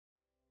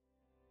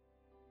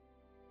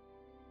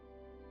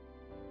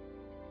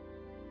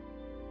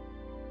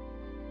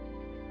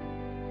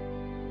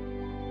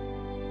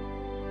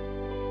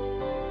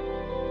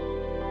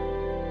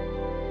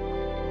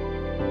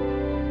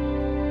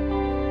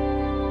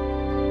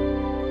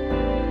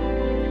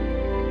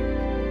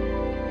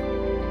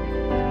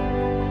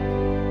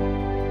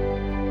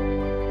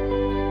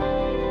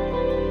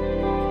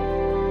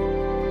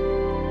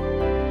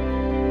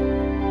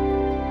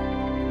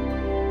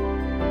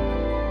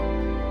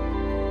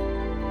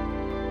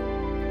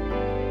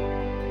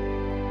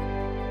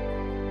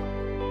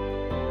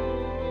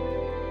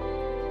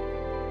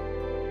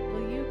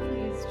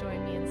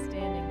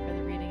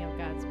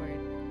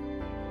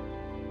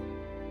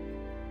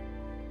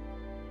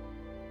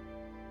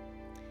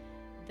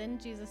Then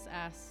Jesus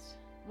asked,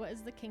 "What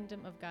is the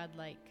kingdom of God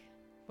like?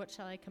 What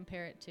shall I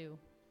compare it to?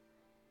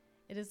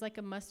 It is like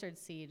a mustard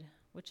seed,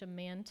 which a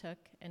man took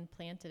and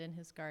planted in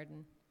his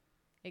garden.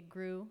 It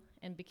grew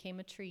and became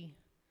a tree,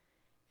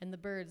 and the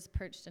birds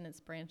perched in its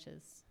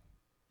branches."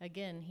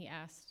 Again he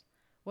asked,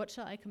 "What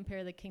shall I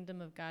compare the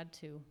kingdom of God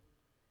to?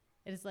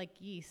 It is like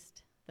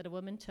yeast that a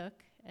woman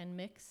took and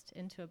mixed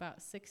into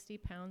about 60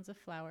 pounds of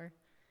flour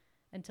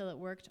until it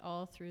worked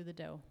all through the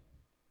dough."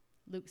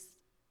 Luke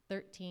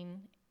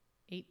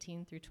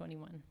 13:18 through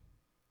 21.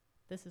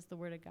 This is the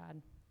word of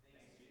God.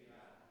 Thanks be to God.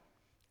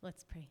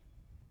 Let's pray.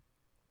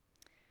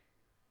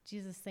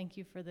 Jesus, thank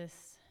you for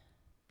this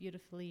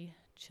beautifully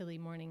chilly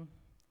morning.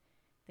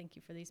 Thank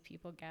you for these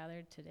people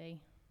gathered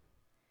today.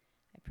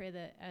 I pray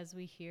that as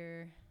we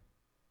hear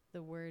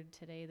the word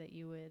today, that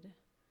you would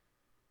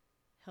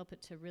help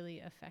it to really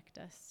affect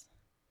us.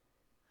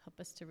 Help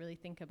us to really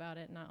think about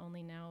it, not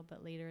only now,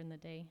 but later in the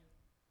day.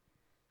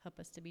 Help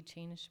us to be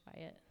changed by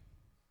it.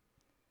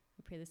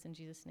 We pray this in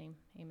Jesus' name.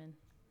 Amen.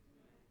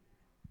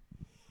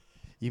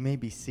 You may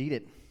be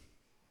seated.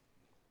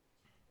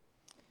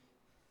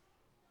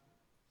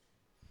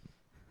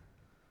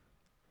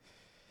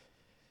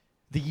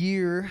 The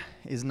year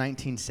is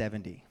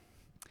 1970,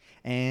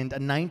 and a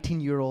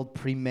 19-year-old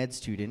pre-med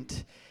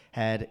student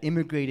had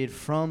immigrated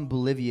from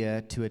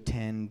Bolivia to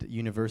attend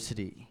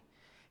university.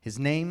 His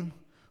name,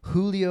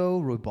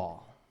 Julio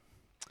Roybal.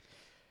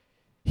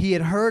 He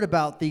had heard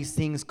about these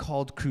things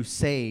called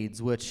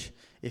crusades, which,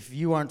 if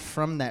you aren't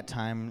from that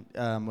time,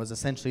 was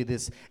essentially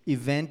this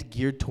event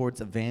geared towards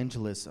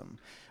evangelism,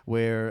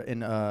 where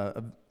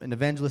an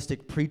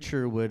evangelistic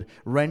preacher would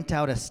rent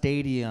out a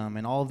stadium,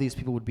 and all of these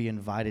people would be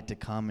invited to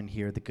come and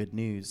hear the good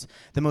news.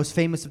 The most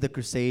famous of the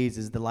crusades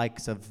is the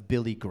likes of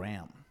Billy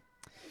Graham.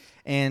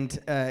 And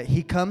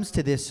he comes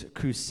to this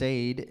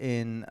crusade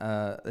in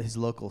his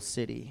local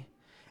city,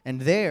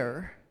 and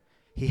there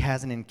he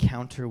has an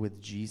encounter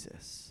with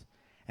Jesus,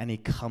 and he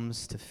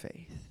comes to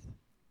faith.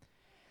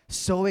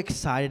 So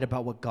excited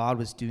about what God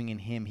was doing in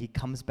him, he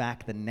comes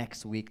back the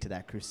next week to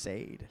that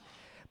crusade.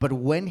 But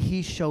when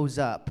he shows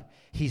up,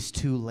 he's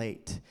too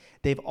late.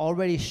 They've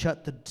already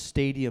shut the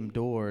stadium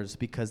doors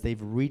because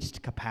they've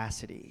reached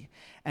capacity,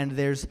 and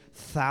there's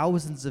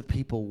thousands of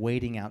people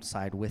waiting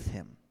outside with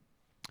him.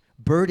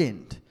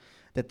 Burdened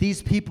that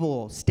these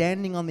people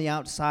standing on the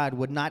outside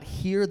would not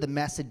hear the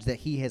message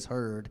that he has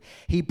heard,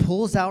 he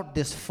pulls out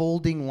this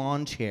folding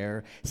lawn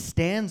chair,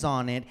 stands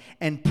on it,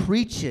 and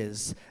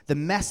preaches the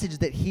message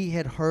that he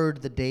had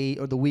heard the day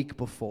or the week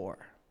before.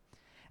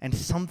 And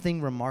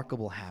something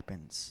remarkable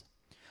happens.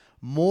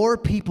 More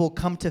people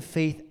come to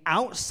faith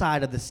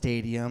outside of the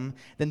stadium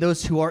than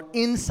those who are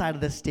inside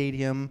of the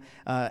stadium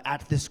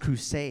at this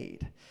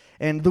crusade.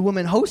 And the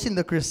woman hosting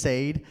the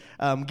crusade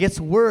gets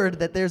word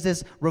that there's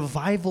this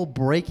revival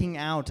breaking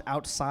out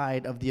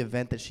outside of the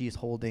event that she's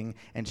holding,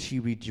 and she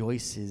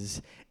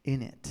rejoices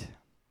in it.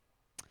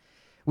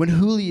 When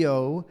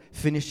Julio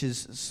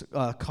finishes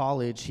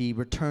college, he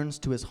returns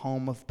to his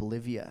home of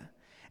Bolivia.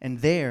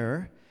 And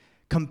there,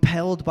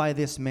 compelled by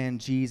this man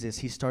Jesus,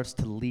 he starts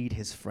to lead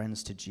his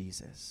friends to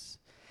Jesus.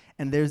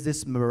 And there's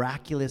this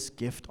miraculous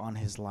gift on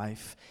his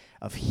life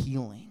of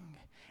healing.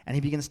 And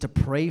he begins to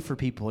pray for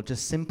people,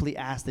 just simply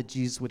ask that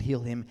Jesus would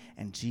heal him,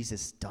 and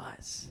Jesus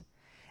does.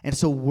 And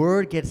so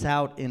word gets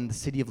out in the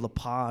city of La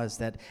Paz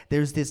that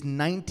there's this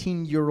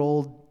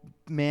 19-year-old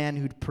man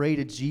who'd pray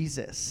to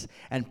Jesus,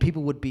 and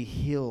people would be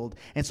healed.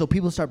 And so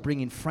people start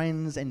bringing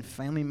friends and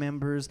family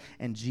members,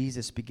 and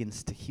Jesus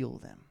begins to heal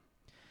them.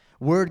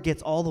 Word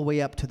gets all the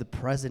way up to the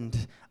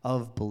president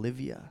of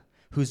Bolivia,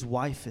 whose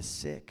wife is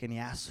sick, and he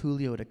asks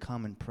Julio to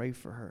come and pray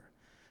for her.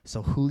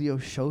 So Julio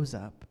shows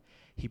up,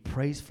 he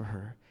prays for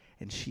her,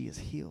 and she is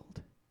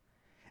healed.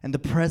 And the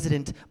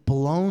president,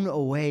 blown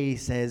away,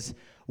 says,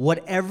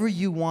 "Whatever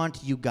you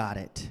want, you got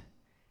it."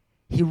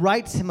 He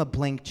writes him a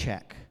blank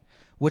check,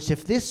 which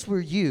if this were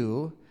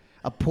you,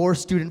 a poor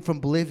student from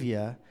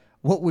Bolivia,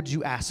 what would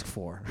you ask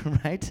for,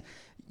 right?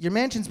 Your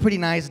mansion's pretty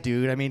nice,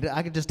 dude. I mean,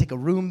 I could just take a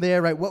room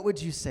there, right? What would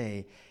you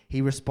say?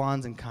 He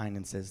responds in kind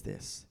and says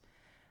this: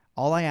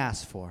 "All I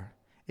ask for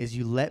is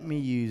you let me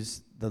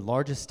use the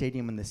largest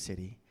stadium in the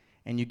city,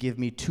 and you give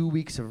me 2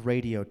 weeks of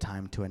radio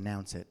time to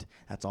announce it.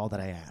 That's all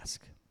that I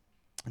ask."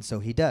 And so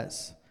he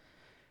does.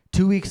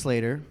 2 weeks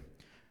later,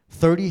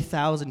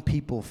 30,000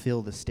 people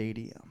fill the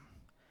stadium.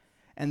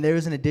 And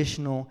there's an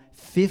additional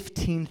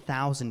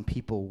 15,000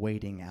 people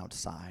waiting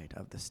outside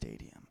of the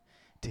stadium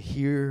to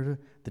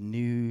hear the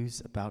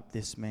news about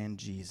this man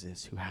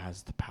Jesus who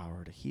has the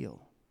power to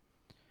heal.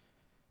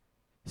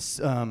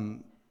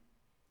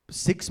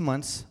 6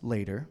 months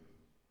later,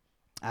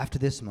 after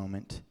this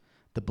moment,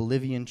 the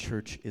Bolivian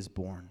church is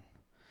born.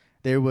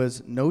 There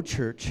was no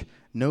church,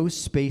 no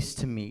space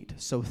to meet,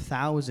 so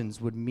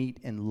thousands would meet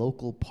in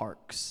local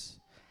parks.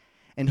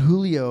 And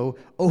Julio,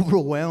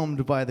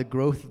 overwhelmed by the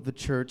growth of the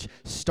church,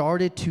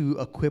 started to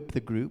equip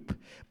the group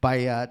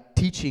by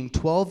teaching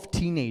 12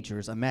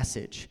 teenagers a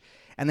message.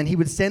 And then he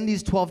would send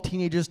these 12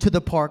 teenagers to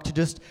the park to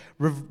just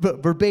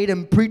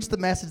verbatim preach the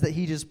message that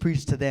he just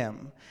preached to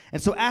them.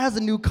 And so as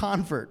a new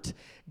convert,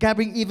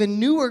 gathering even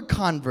newer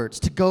converts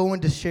to go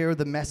and to share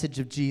the message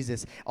of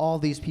Jesus, all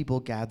these people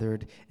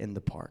gathered in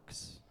the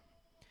parks.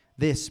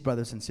 This,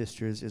 brothers and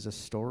sisters, is a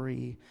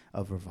story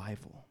of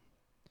revival.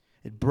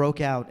 It broke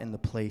out in the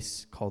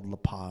place called La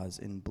Paz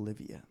in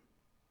Bolivia.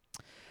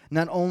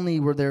 Not only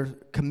were there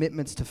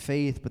commitments to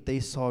faith, but they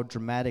saw a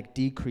dramatic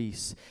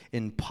decrease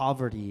in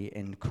poverty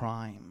and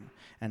crime,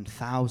 and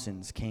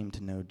thousands came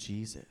to know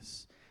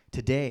Jesus.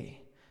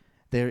 Today,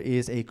 there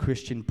is a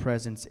Christian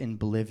presence in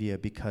Bolivia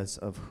because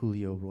of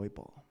Julio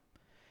Roybal.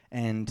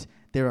 And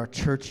there are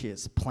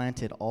churches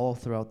planted all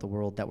throughout the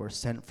world that were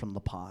sent from La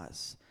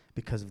Paz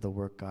because of the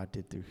work God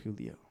did through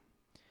Julio.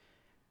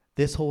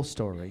 This whole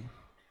story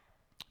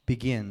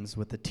begins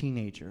with a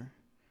teenager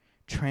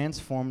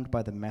transformed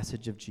by the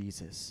message of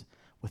Jesus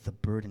with a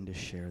burden to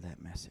share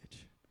that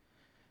message.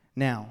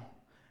 Now,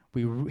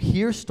 we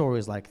hear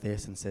stories like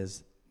this and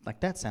says, like,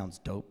 that sounds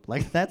dope.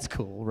 Like, that's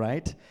cool,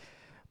 right?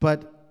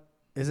 But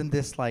isn't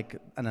this like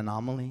an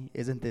anomaly?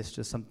 Isn't this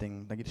just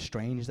something like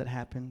strange that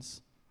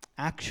happens?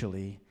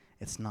 Actually,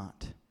 it's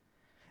not.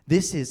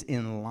 This is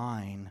in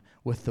line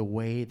with the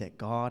way that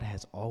God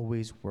has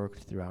always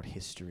worked throughout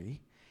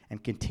history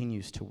and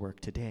continues to work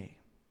today.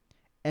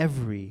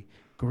 Every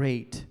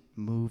great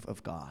move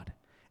of God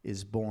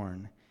is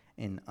born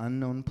in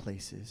unknown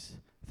places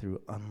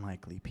through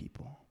unlikely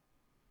people.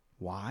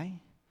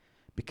 Why?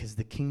 Because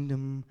the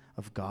kingdom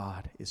of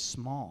God is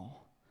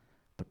small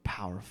but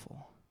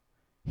powerful,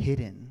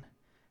 hidden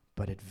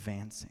but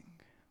advancing.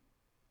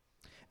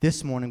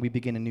 This morning we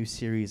begin a new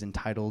series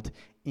entitled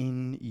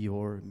In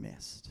Your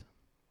Midst.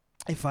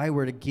 If I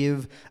were to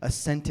give a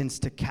sentence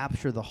to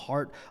capture the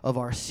heart of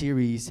our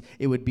series,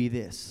 it would be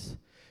this: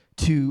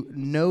 to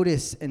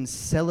notice and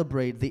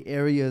celebrate the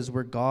areas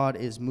where God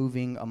is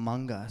moving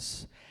among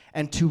us,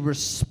 and to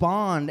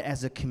respond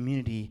as a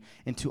community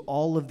into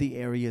all of the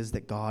areas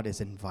that God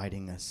is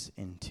inviting us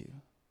into.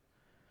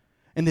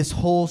 And this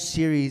whole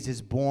series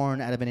is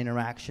born out of an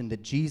interaction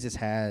that Jesus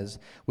has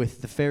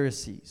with the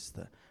Pharisees,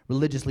 the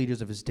religious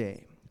leaders of his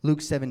day.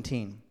 Luke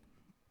 17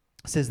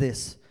 says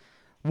this: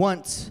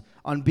 once,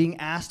 on being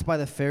asked by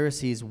the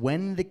Pharisees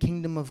when the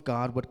kingdom of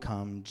God would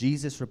come,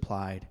 Jesus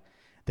replied,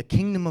 "The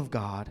kingdom of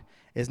God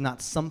is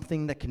not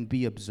something that can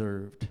be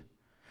observed,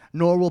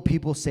 nor will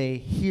people say,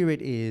 'Here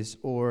it is,'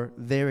 or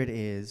 'There it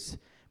is,'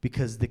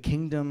 because the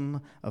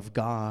kingdom of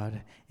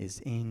God is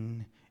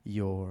in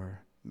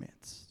your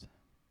midst."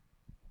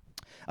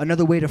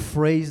 Another way to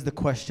phrase the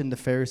question the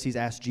Pharisees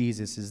asked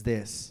Jesus is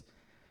this: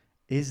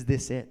 is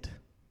this it?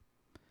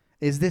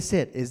 Is this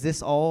it? Is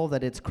this all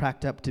that it's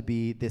cracked up to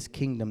be, this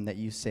kingdom that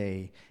you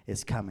say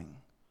is coming?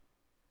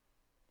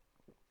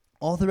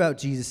 All throughout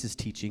Jesus'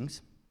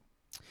 teachings,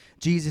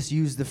 Jesus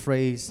used the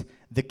phrase,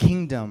 the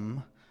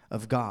kingdom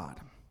of God.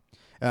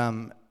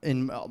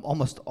 In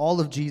almost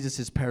all of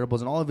Jesus'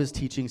 parables and all of his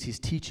teachings, he's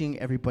teaching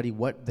everybody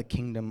what the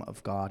kingdom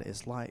of God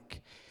is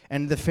like.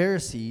 And the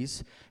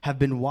Pharisees have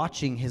been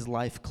watching his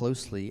life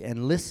closely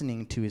and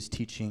listening to his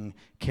teaching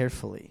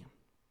carefully.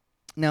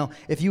 Now,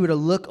 if you were to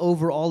look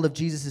over all of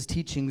Jesus'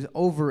 teachings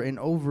over and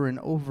over and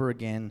over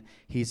again,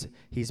 he's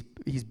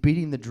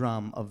beating the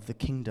drum of the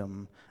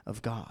kingdom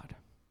of God.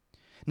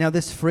 Now,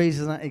 this phrase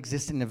does not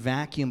exist in a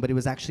vacuum, but it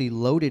was actually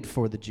loaded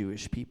for the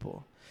Jewish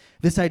people.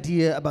 This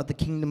idea about the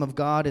kingdom of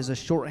God is a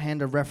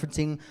shorthand of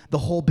referencing the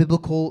whole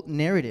biblical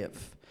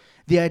narrative.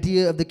 The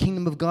idea of the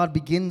kingdom of God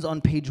begins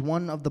on page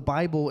 1 of the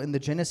Bible in the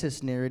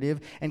Genesis narrative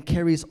and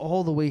carries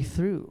all the way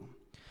through.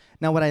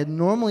 Now, what I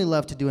normally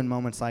love to do in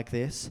moments like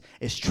this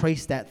is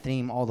trace that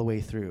theme all the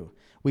way through.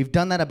 We've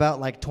done that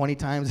about like 20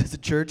 times as a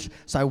church,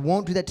 so I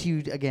won't do that to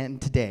you again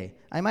today.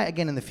 I might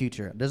again in the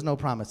future. There's no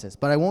promises,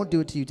 but I won't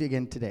do it to you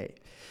again today.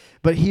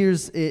 But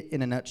here's it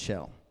in a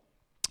nutshell.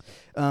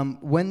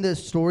 When the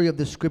story of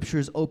the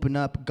scriptures open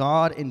up,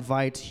 God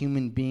invites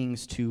human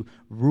beings to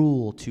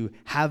rule, to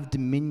have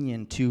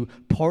dominion, to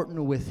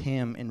partner with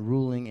him in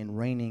ruling and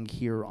reigning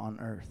here on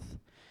earth.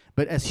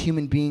 But as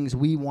human beings,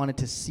 we wanted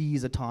to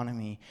seize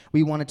autonomy.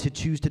 We wanted to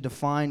choose to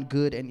define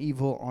good and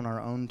evil on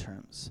our own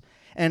terms.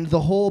 And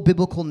the whole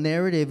biblical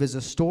narrative is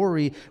a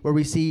story where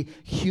we see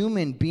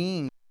human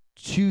beings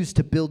choose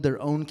to build their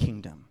own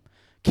kingdom.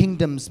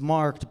 Kingdoms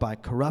marked by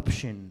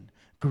corruption,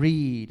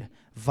 greed,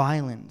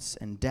 violence,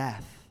 and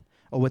death,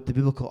 or what the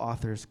biblical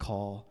authors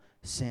call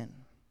sin.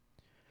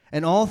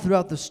 And all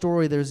throughout the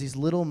story, there's these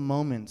little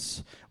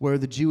moments where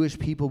the Jewish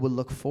people would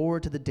look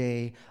forward to the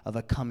day of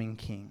a coming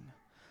king,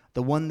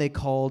 the one they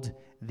called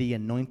the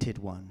Anointed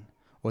One,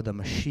 or the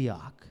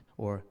Mashiach,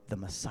 or the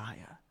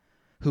Messiah,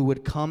 who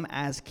would come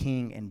as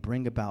king and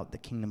bring about the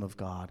kingdom of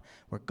God,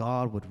 where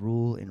God would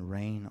rule and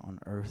reign on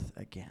earth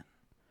again.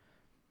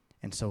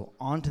 And so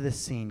onto this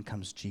scene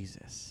comes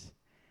Jesus,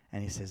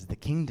 and he says, the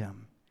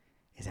kingdom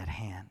is at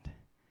hand.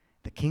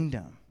 The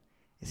kingdom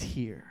is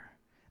here.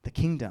 The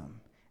kingdom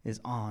is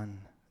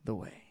on the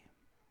way.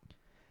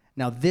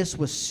 Now, this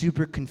was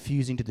super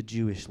confusing to the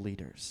Jewish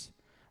leaders.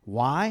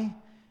 Why?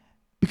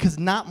 Because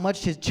not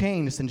much has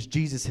changed since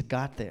Jesus had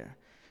got there.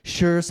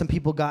 Sure, some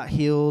people got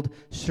healed.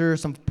 Sure,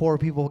 some poor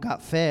people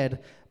got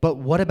fed. But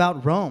what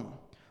about Rome?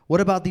 What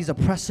about these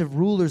oppressive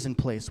rulers in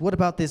place? What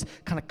about this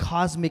kind of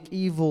cosmic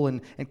evil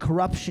and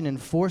corruption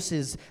and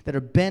forces that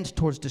are bent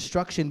towards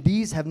destruction?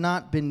 These have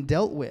not been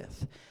dealt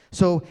with.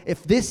 So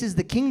if this is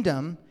the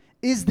kingdom,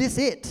 is this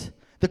it?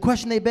 The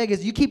question they beg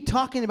is, you keep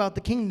talking about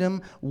the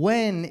kingdom,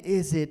 when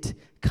is it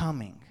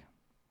coming?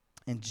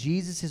 And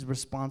Jesus'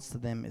 response to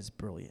them is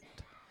brilliant.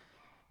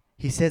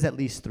 He says at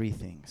least three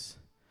things.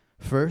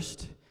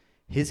 First,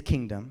 his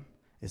kingdom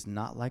is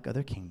not like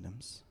other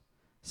kingdoms.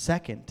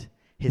 Second,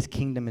 his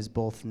kingdom is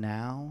both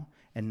now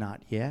and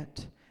not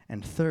yet.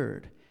 And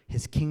third,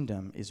 his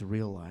kingdom is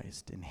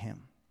realized in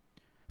him.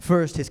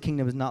 First, his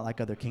kingdom is not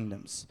like other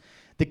kingdoms.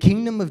 The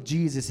kingdom of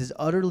Jesus is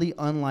utterly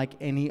unlike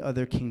any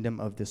other kingdom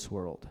of this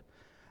world.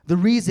 The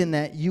reason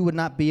that you would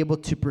not be able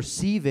to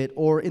perceive it,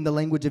 or in the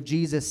language of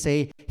Jesus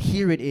say,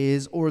 here it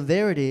is, or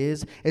there it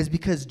is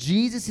because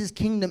Jesus'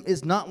 kingdom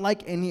is not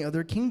like any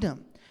other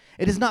kingdom.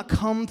 It does not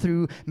come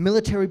through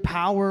military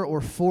power or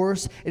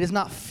force. It is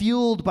not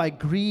fueled by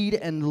greed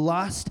and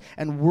lust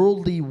and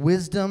worldly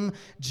wisdom.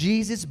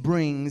 Jesus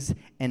brings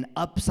an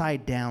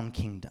upside-down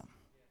kingdom.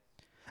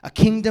 A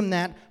kingdom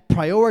that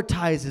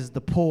prioritizes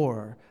the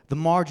poor, the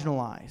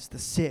marginalized, the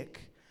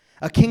sick.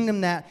 A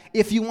kingdom that,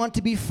 if you want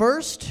to be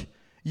first,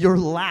 you're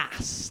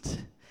last.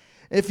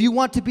 If you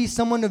want to be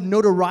someone of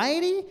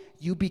notoriety,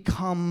 you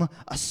become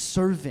a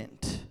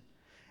servant.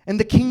 And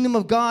the kingdom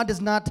of God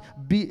does not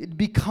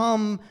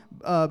begin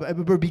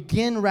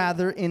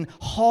in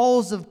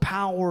halls of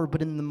power,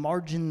 but in the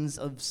margins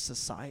of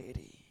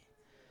society.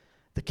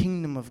 The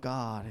kingdom of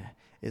God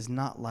is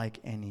not like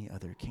any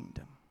other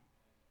kingdom.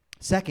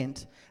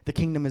 Second, the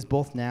kingdom is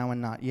both now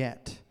and not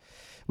yet.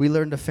 We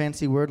learned a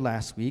fancy word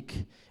last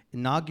week,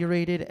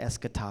 inaugurated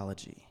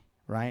eschatology,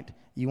 right?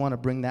 You want to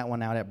bring that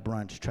one out at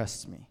brunch,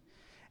 trust me.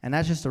 And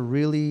that's just a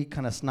really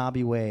kind of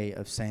snobby way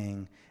of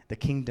saying the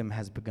kingdom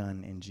has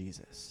begun in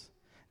Jesus.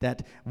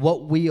 That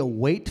what we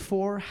await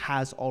for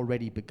has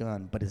already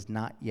begun, but is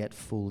not yet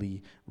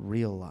fully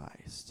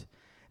realized.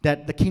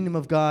 That the kingdom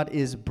of God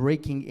is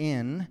breaking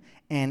in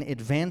and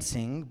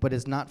advancing, but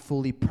has not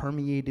fully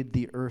permeated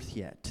the earth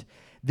yet.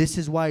 This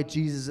is why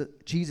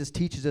Jesus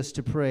teaches us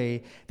to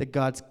pray that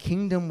God's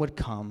kingdom would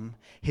come,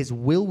 his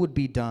will would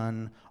be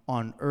done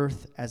on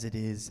earth as it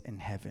is in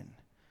heaven.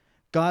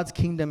 God's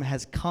kingdom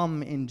has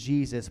come in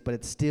Jesus, but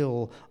it's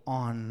still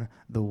on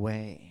the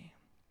way.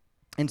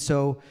 And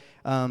so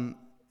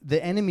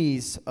the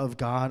enemies of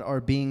God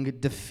are being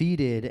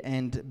defeated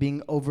and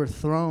being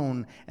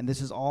overthrown, and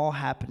this is all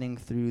happening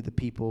through the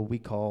people we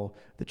call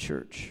the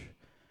church,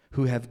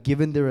 who have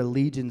given their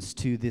allegiance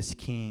to this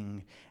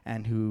king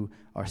and who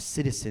are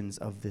citizens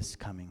of this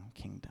coming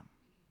kingdom.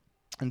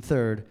 And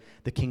third,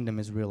 the kingdom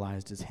is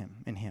realized as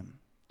in him.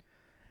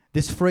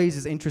 This phrase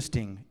is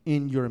interesting,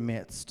 in your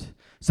midst.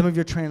 Some of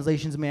your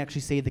translations may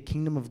actually say the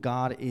kingdom of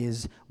God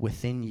is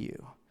within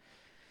you.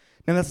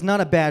 Now that's not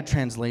a bad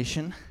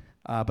translation,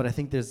 but I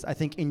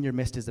think in your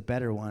midst is a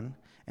better one.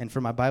 And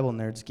for my Bible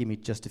nerds, give me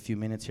just a few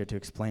minutes here to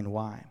explain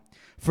why.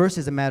 First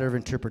is a matter of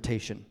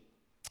interpretation.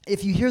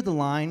 If you hear the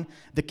line,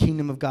 the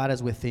kingdom of God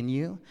is within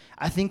you,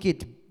 I think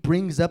it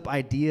brings up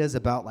ideas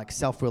about like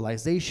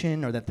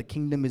self-realization, or that the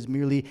kingdom is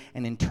merely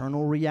an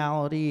internal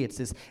reality. It's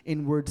this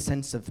inward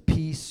sense of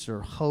peace or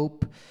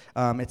hope.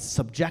 It's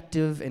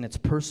subjective and it's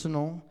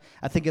personal.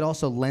 I think it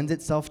also lends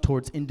itself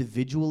towards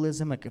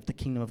individualism. Like if the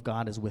kingdom of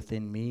God is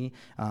within me,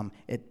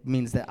 it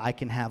means that I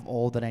can have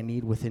all that I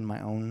need within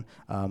my own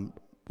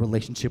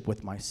relationship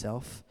with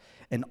myself.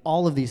 And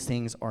all of these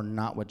things are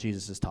not what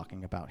Jesus is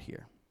talking about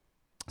here.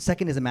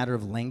 Second is a matter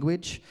of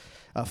language.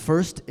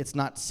 First, it's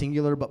not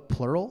singular but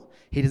plural.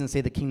 He doesn't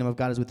say the kingdom of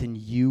God is within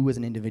you as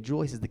an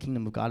individual. He says the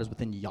kingdom of God is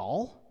within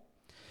y'all.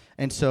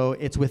 And so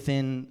it's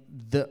within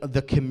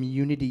the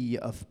community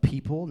of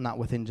people, not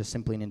within just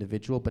simply an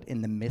individual, but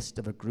in the midst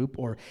of a group,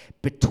 or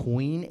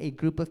between a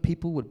group of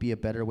people would be a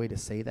better way to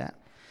say that.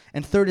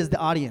 And third is the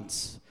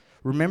audience.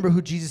 Remember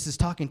who Jesus is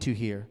talking to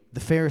here, the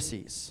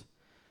Pharisees.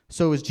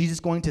 So is Jesus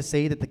going to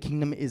say that the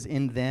kingdom is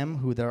in them,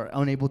 who they're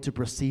unable to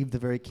perceive the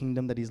very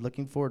kingdom that he's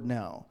looking for?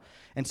 No.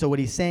 And so what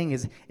he's saying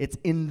is it's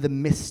in the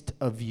midst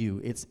of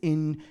you. It's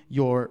in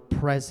your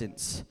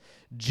presence.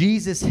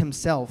 Jesus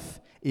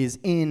himself is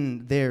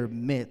in their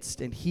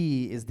midst, and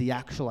he is the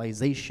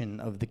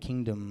actualization of the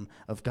kingdom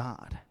of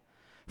God.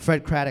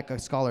 Fred Craddock, a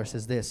scholar,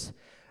 says this: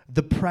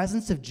 the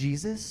presence of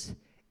Jesus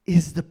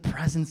is the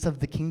presence of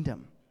the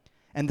kingdom.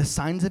 And the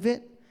signs of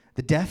it,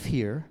 the deaf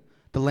hear,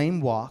 the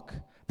lame walk,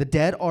 the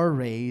dead are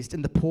raised,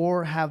 and the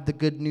poor have the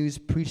good news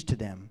preached to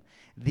them.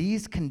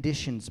 These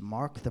conditions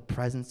mark the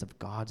presence of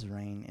God's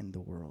reign in the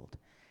world.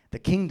 The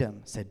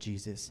kingdom, said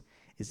Jesus,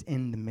 is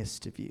in the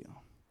midst of you.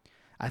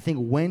 I think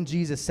when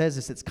Jesus says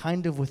this, it's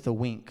kind of with a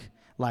wink,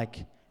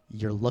 like,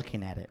 you're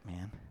looking at it,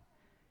 man.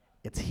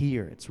 It's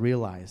here. It's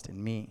realized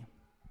in me.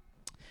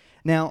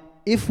 Now,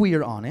 if we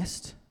are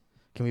honest,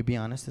 can we be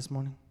honest this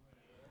morning?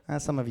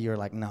 Some of you are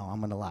like, no, I'm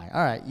going to lie.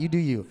 All right, you do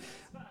you.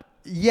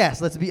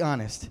 Yes, let's be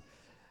honest.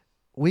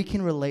 We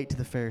can relate to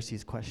the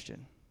Pharisees'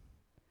 question.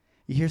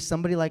 You hear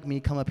somebody like me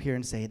come up here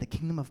and say, the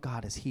kingdom of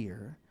God is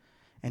here.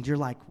 And you're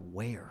like,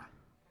 where?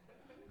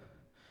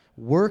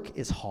 Work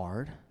is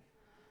hard.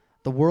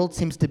 The world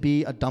seems to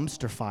be a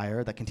dumpster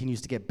fire that continues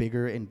to get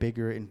bigger and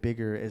bigger and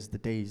bigger as the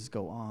days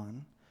go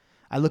on.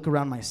 I look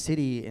around my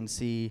city and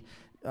see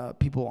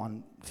people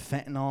on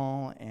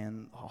fentanyl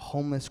and a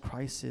homeless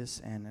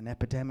crisis and an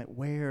epidemic.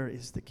 Where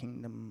is the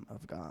kingdom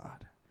of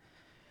God?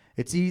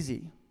 It's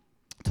easy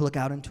to look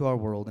out into our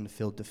world and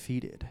feel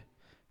defeated,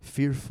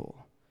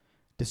 fearful,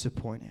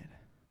 disappointed.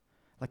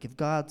 Like if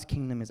God's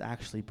kingdom is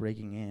actually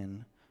breaking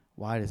in,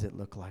 why does it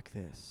look like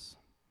this?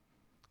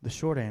 The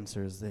short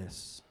answer is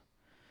this: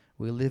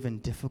 we live in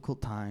difficult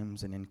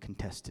times and in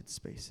contested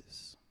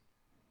spaces.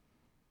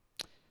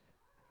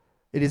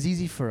 It is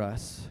easy for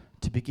us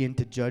to begin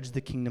to judge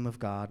the kingdom of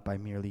God by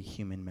merely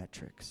human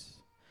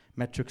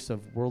metrics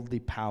of worldly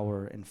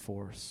power and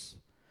force.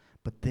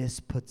 But this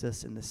puts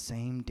us in the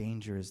same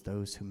danger as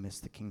those who miss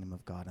the kingdom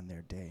of God in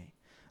their day,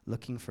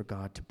 looking for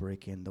God to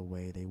break in the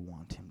way they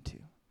want him to.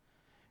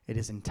 It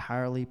is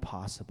entirely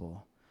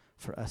possible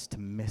for us to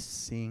miss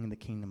seeing the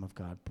kingdom of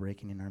God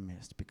breaking in our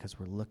midst because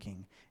we're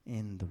looking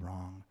in the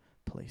wrong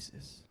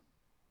places.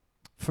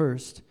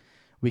 First,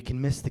 we can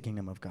miss the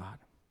kingdom of God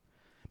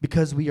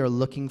because we are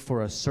looking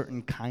for a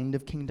certain kind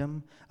of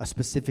kingdom, a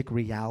specific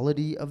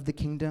reality of the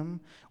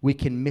kingdom. We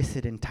can miss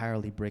it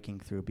entirely breaking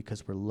through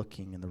because we're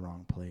looking in the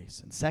wrong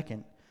place. And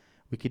second,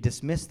 we could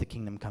dismiss the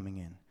kingdom coming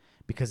in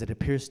because it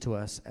appears to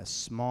us as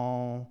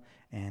small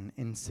and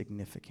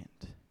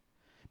insignificant.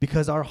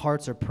 Because our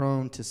hearts are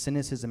prone to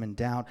cynicism and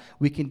doubt,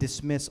 we can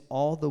dismiss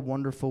all the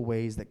wonderful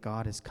ways that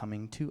God is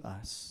coming to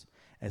us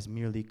as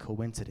merely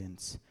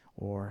coincidence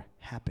or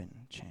happen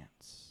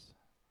chance.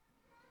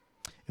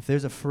 If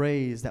there's a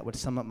phrase that would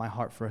sum up my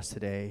heart for us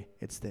today,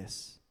 it's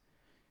this: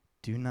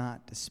 do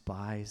not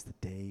despise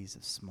the days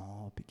of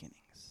small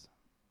beginnings.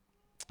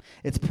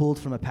 It's pulled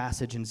from a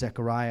passage in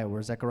Zechariah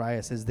where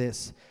Zechariah says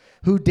this: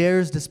 who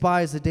dares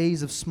despise the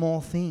days of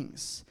small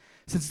things?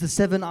 Since the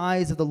 7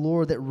 eyes of the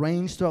Lord that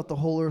range throughout the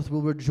whole earth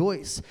will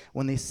rejoice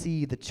when they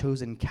see the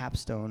chosen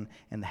capstone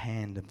in the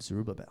hand of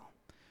Zerubbabel.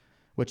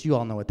 Which you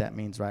all know what that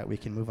means, right? We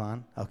can move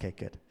on? Okay,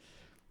 good.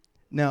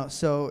 Now,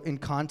 so in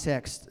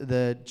context,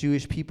 the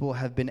Jewish people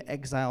have been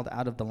exiled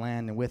out of the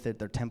land, and with it,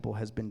 their temple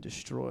has been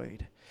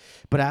destroyed.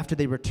 But after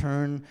they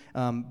return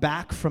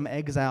back from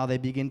exile, they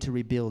begin to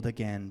rebuild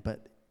again.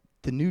 But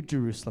the new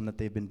Jerusalem that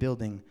they've been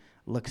building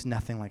looks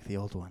nothing like the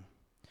old one.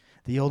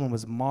 The old one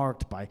was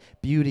marked by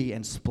beauty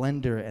and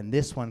splendor, and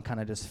this one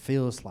kind of just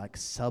feels like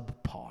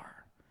subpar.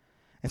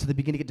 And so they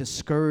begin to get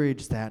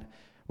discouraged that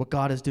what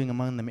God is doing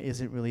among them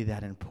isn't really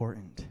that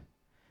important.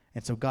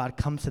 And so God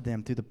comes to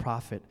them through the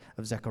prophet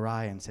of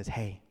Zechariah and says,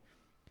 hey,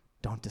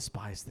 don't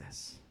despise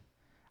this.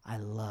 I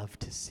love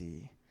to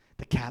see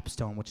the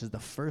capstone, which is the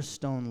first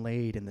stone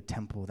laid in the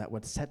temple that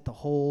would set the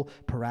whole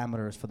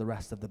parameters for the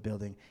rest of the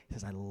building. He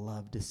says, I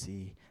love to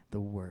see the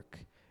work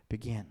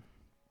begin.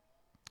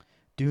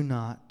 Do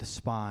not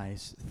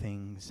despise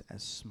things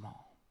as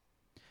small.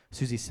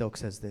 Susie Silk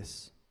says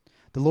this: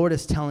 the Lord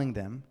is telling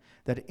them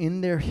that in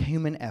their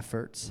human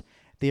efforts,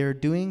 they are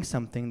doing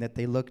something that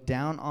they look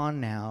down on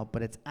now,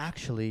 but it's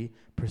actually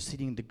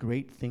preceding the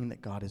great thing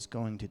that God is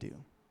going to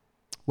do.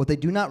 What they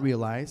do not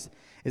realize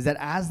is that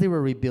as they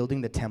were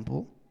rebuilding the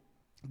temple,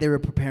 they were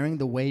preparing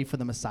the way for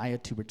the Messiah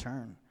to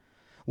return.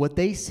 What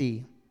they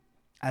see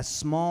as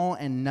small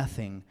and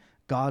nothing,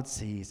 God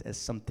sees as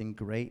something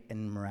great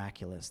and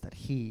miraculous that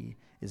he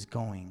is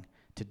going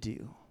to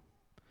do.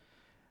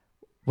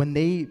 When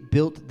they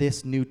built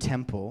this new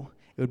temple,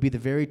 it would be the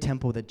very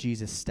temple that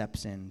Jesus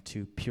steps in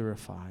to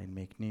purify and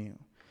make new.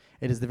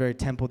 It is the very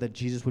temple that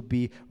Jesus would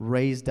be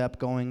raised up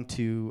going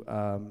to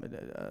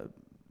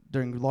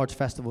during large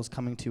festivals,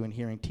 coming to and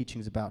hearing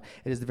teachings about.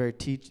 It is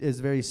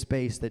the very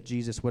space that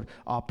Jesus would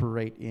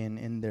operate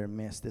in their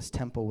midst. This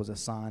temple was a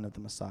sign of the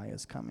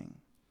Messiah's coming.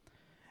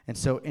 And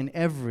so in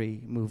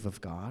every move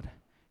of God,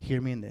 hear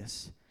me in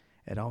this,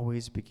 it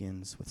always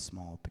begins with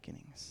small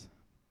beginnings.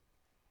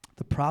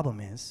 The problem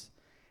is,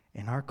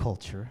 in our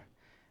culture,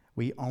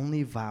 we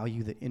only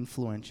value the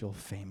influential,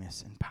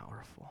 famous, and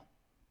powerful.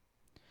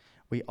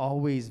 We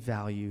always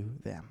value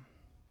them.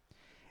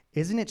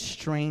 Isn't it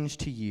strange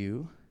to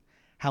you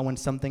how when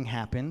something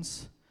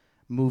happens,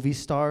 movie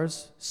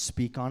stars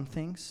speak on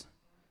things?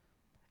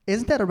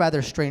 Isn't that a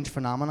rather strange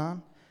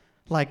phenomenon?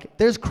 Like,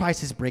 there's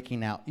crisis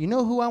breaking out. You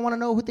know who I want to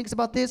know who thinks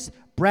about this?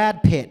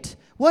 Brad Pitt.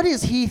 What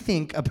does he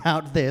think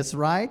about this,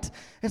 right?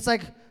 It's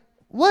like,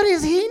 what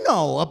does he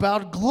know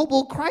about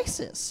global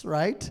crisis,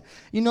 right?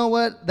 You know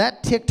what?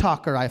 That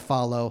TikToker I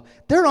follow,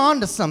 they're on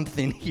to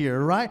something here,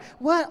 right?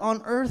 What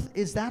on earth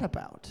is that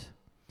about?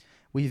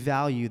 We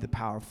value the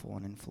powerful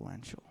and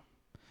influential.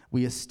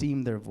 We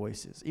esteem their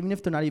voices. Even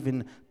if they're not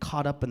even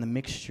caught up in the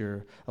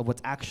mixture of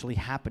what's actually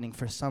happening,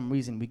 for some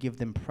reason we give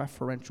them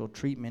preferential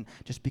treatment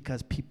just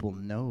because people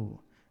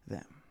know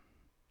them.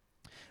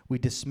 We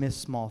dismiss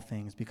small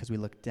things because we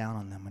look down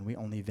on them and we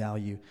only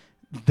value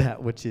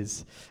that which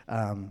is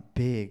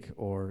big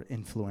or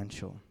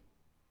influential.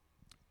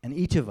 And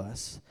each of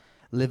us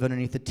live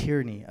underneath the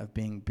tyranny of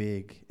being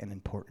big and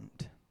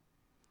important.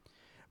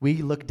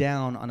 We look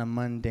down on a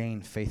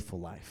mundane, faithful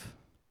life.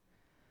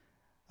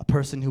 A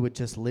person who would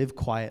just live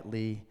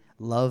quietly,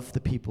 love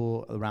the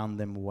people around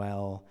them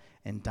well,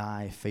 and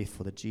die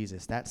faithful to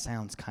Jesus. That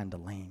sounds kind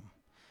of lame.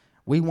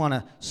 We want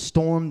to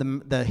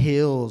storm the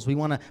hills. We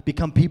want to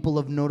become people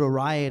of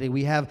notoriety.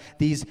 We have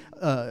these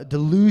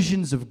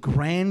delusions of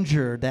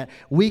grandeur that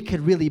we could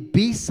really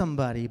be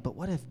somebody. But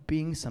what if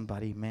being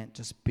somebody meant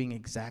just being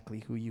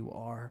exactly who you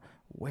are,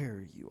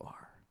 where you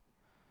are?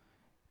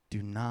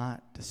 Do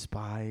not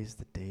despise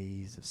the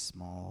days of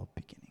small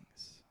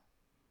beginnings.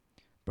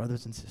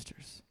 Brothers and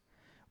sisters,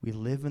 we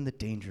live in the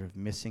danger of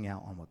missing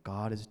out on what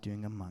God is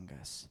doing among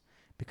us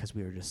because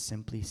we are just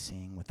simply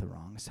seeing with the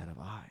wrong set of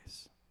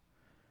eyes.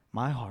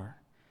 My heart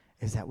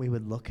is that we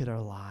would look at our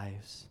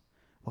lives,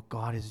 what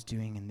God is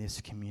doing in this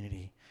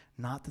community,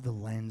 not through the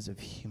lens of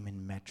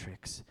human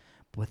metrics,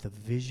 but with a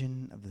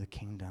vision of the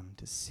kingdom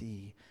to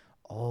see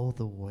all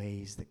the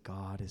ways that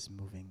God is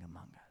moving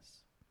among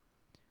us.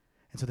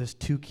 And so there's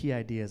two key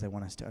ideas I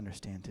want us to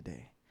understand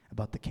today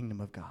about the kingdom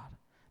of God.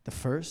 The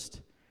first,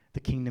 the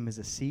kingdom is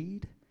a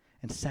seed,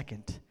 and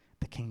second,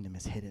 the kingdom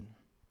is hidden.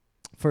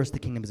 First, the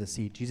kingdom is a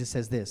seed. Jesus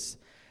says this.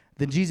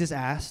 Then Jesus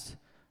asked,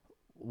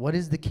 "What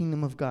is the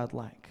kingdom of God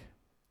like?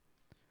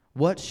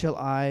 What shall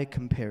I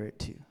compare it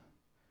to?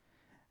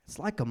 It's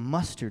like a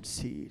mustard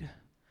seed,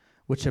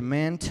 which a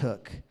man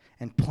took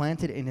and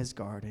planted in his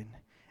garden,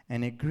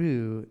 and it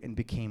grew and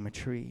became a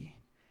tree,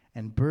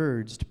 and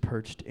birds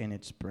perched in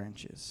its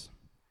branches."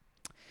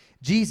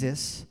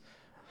 Jesus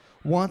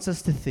wants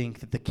us to think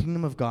that the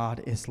kingdom of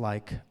God is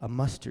like a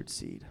mustard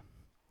seed.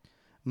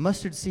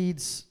 Mustard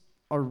seeds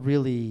are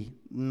really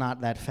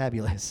not that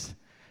fabulous.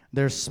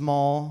 They're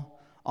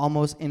small,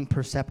 almost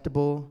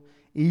imperceptible,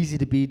 easy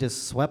to be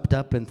just swept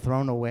up and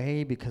thrown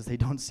away because they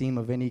don't seem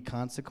of any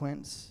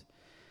consequence.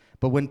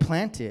 But when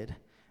planted,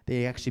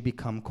 they actually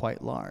become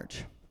quite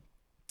large.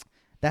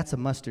 That's a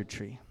mustard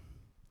tree.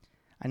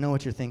 I know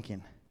what you're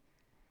thinking.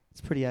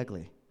 It's pretty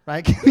ugly,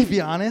 right? Can we be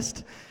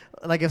honest?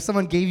 Like if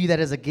someone gave you that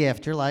as a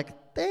gift, you're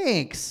like,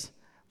 thanks.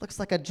 Looks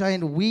like a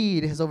giant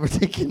weed has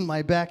overtaken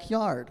my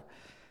backyard.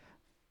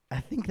 I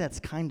think that's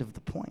kind of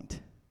the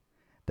point,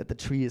 that the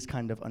tree is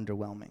kind of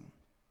underwhelming.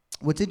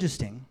 What's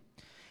interesting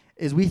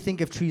is we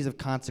think of trees of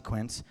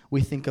consequence.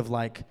 We think of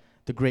like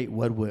the great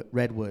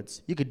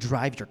redwoods. You could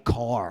drive your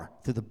car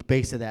through the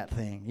base of that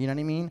thing. You know what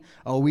I mean?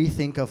 Oh, we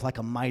think of like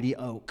a mighty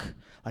oak.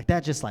 Like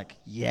that just like,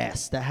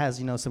 yes, that has,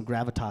 some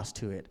gravitas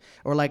to it.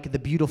 Or like the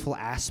beautiful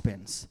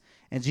aspens.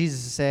 And Jesus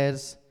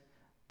says,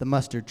 the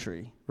mustard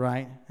tree,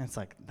 right? And it's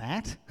like,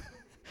 that?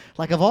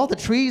 Like of all the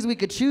trees we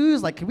could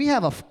choose, like could we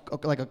have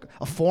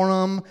a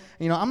forum?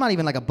 I'm not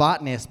even like a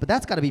botanist, but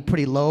that's got to be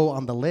pretty low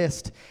on the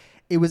list.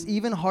 It was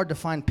even hard to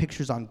find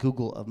pictures on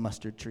Google of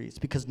mustard trees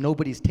because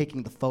nobody's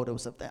taking the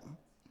photos of them.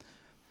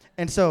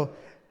 And so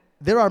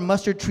there are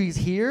mustard trees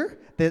here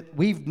that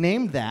we've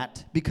named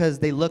that because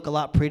they look a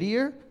lot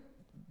prettier.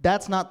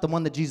 That's not the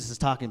one that Jesus is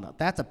talking about.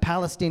 That's a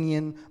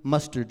Palestinian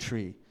mustard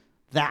tree.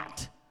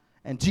 That.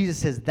 And Jesus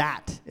says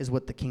that is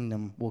what the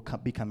kingdom will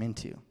become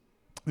into.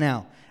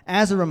 Now,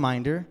 as a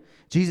reminder,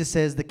 Jesus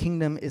says the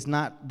kingdom is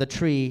not the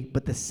tree,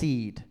 but the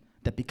seed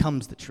that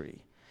becomes the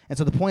tree. And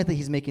so the point that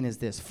he's making is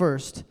this.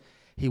 First,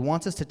 he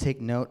wants us to take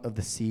note of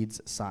the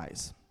seed's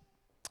size.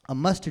 A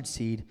mustard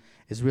seed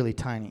is really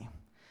tiny.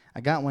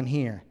 I got one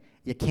here.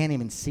 You can't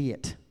even see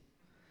it.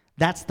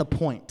 That's the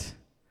point.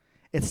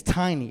 It's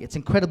tiny. It's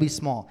incredibly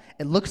small.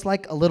 It looks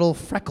like a little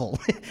freckle.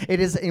 It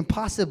is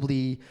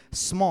impossibly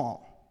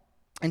small.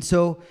 And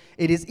so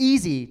it is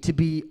easy to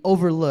be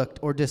overlooked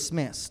or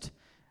dismissed.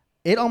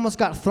 It almost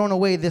got thrown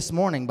away this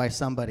morning by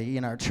somebody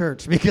in our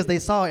church because they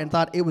saw it and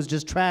thought it was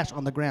just trash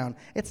on the ground.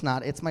 It's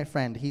not. It's my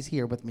friend. He's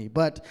here with me.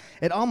 But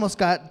it almost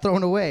got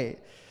thrown away.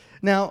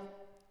 Now,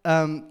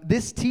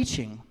 this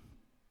teaching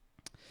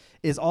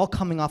is all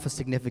coming off a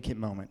significant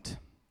moment.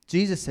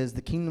 Jesus says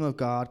the kingdom of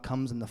God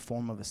comes in the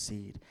form of a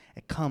seed.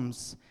 It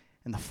comes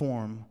in the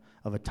form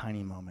of a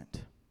tiny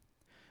moment.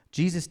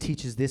 Jesus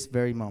teaches this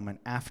very moment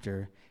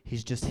after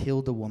he's just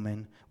healed a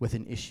woman with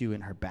an issue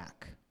in her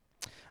back.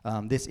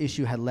 This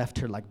issue had left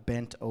her like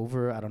bent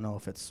over. I don't know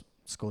if it's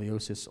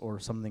scoliosis or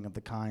something of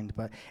the kind,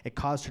 but it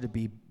caused her to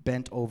be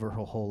bent over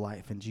her whole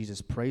life. And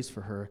Jesus prays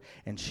for her,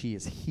 and she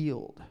is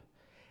healed.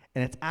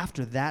 And it's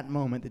after that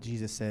moment that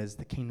Jesus says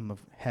the kingdom of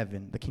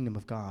heaven, the kingdom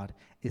of God,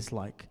 is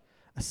like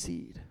a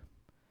seed.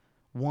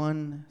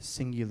 One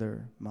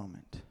singular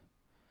moment.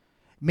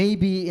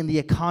 Maybe in the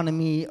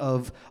economy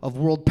of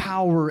world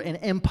power and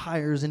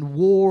empires and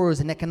wars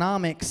and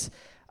economics,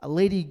 a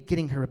lady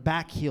getting her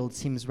back healed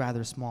seems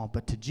rather small,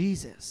 but to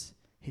Jesus,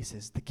 he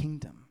says, the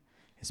kingdom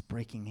is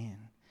breaking in,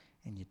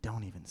 and you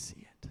don't even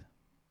see it.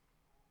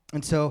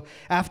 And so,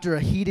 after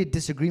a heated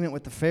disagreement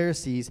with the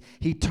Pharisees,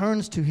 he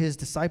turns to his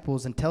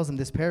disciples and tells them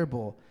this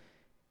parable.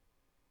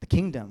 The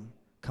kingdom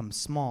comes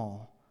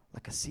small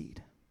like a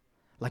seed,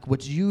 like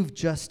what you've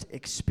just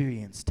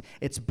experienced.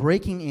 It's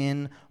breaking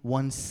in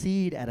one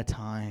seed at a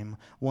time,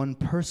 one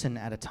person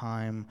at a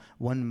time,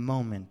 one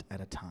moment at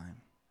a time.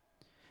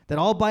 That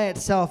all by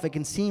itself, it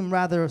can seem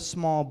rather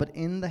small, but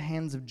in the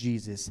hands of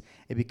Jesus,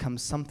 it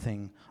becomes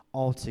something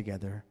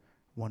altogether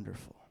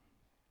wonderful.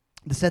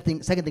 The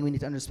second thing we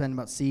need to understand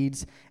about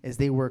seeds is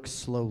they work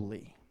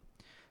slowly.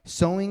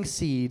 Sowing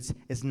seeds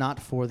is not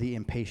for the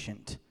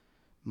impatient,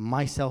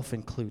 myself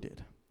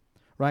included,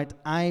 right?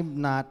 I'm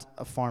not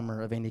a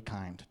farmer of any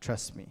kind,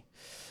 trust me.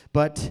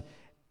 But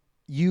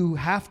you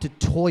have to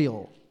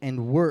toil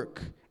and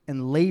work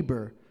and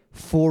labor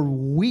for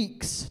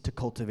weeks to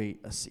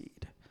cultivate a seed.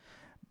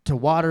 To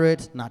water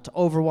it, not to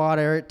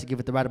overwater it, to give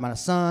it the right amount of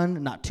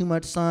sun, not too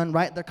much sun,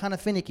 right? They're kind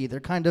of finicky. They're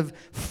kind of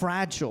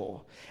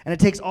fragile. And it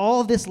takes all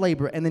of this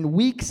labor, and then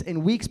weeks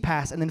and weeks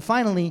pass, and then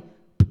finally,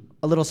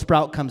 a little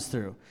sprout comes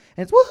through.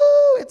 And it's,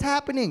 woohoo, it's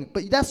happening.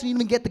 But that's when you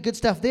even get the good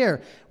stuff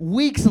there.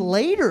 Weeks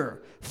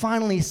later,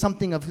 finally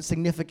something of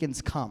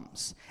significance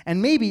comes. And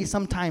maybe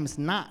sometimes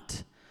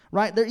not,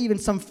 right? There are even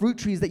some fruit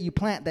trees that you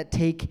plant that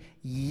take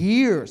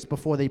years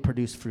before they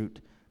produce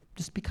fruit,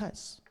 just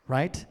because,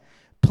 right?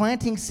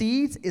 Planting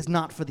seeds is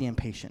not for the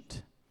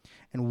impatient.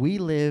 And we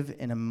live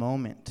in a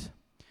moment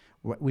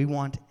where we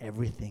want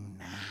everything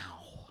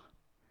now.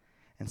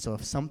 And so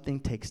if something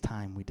takes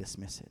time, we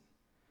dismiss it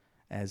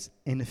as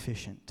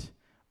inefficient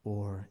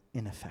or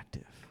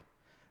ineffective,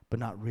 but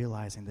not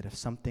realizing that if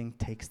something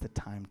takes the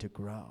time to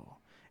grow,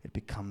 it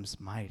becomes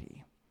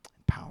mighty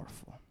and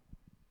powerful.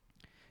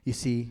 You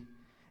see,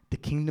 the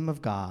kingdom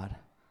of God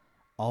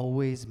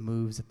always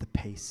moves at the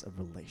pace of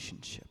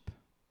relationship,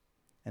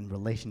 and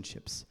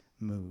relationships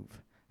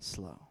move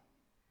slow.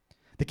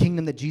 The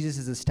kingdom that Jesus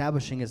is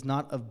establishing is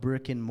not of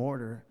brick and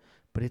mortar,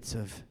 but it's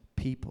of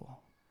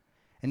people.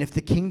 And if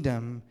the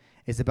kingdom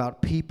is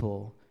about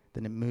people,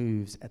 then it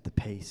moves at the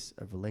pace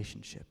of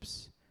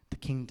relationships. The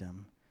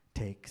kingdom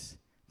takes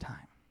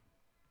time.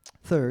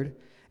 Third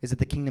is that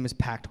the kingdom is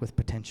packed with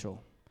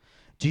potential.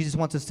 Jesus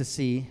wants us to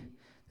see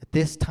that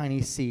this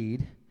tiny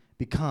seed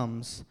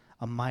becomes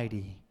a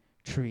mighty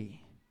tree.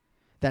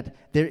 That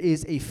there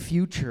is a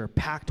future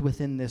packed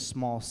within this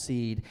small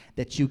seed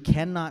that you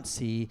cannot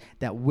see,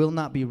 that will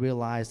not be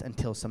realized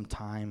until some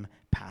time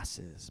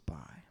passes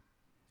by.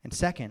 And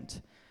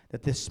second,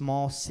 that this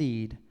small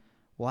seed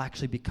will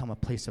actually become a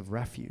place of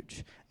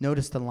refuge.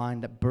 Notice the line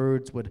that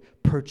birds would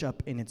perch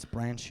up in its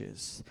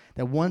branches.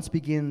 That once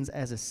begins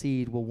as a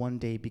seed will one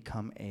day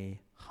become a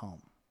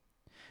home.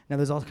 Now,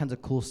 there's all kinds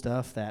of cool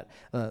stuff that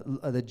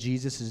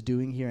Jesus is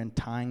doing here and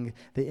tying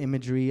the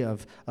imagery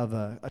of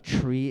a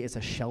tree as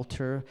a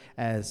shelter,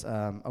 as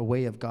a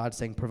way of God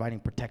saying providing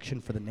protection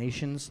for the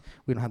nations.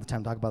 We don't have the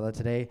time to talk about that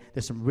today.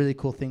 There's some really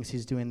cool things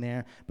he's doing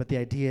there. But the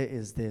idea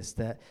is this,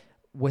 that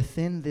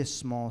within this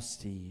small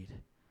seed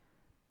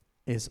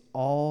is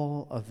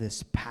all of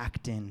this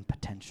packed in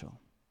potential.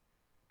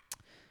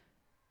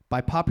 By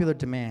popular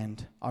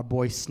demand, our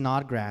boy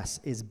Snodgrass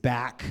is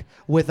back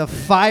with a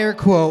fire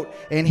quote,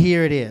 and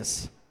here it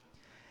is.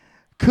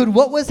 Could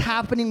what was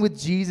happening with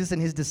Jesus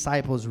and his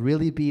disciples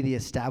really be the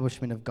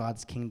establishment of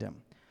God's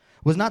kingdom?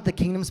 Was not the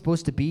kingdom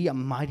supposed to be a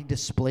mighty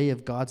display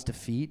of God's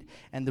defeat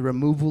and the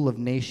removal of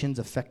nations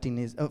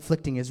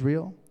afflicting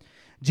Israel?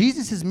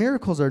 Jesus'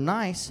 miracles are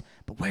nice,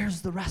 but where's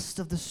the rest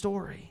of the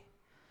story?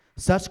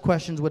 Such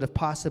questions would have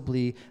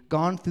possibly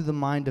gone through the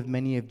mind of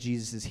many of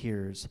Jesus'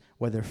 hearers,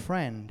 whether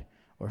friend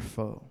or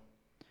foe.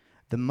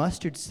 The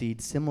mustard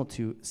seed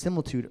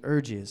similitude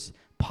urges,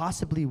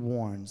 possibly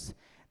warns,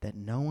 that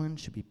no one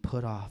should be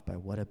put off by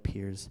what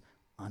appears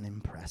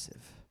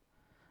unimpressive.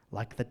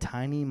 Like the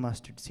tiny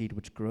mustard seed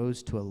which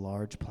grows to a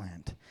large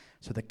plant,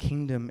 so the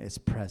kingdom is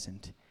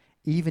present,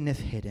 even if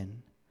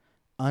hidden,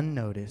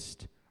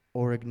 unnoticed,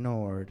 or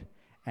ignored,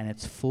 and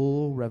its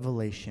full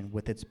revelation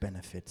with its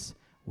benefits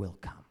will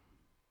come.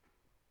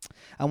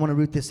 I want to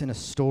root this in a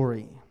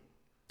story.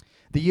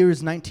 The year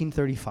is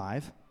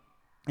 1935.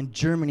 And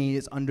Germany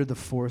is under the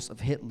force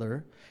of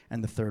Hitler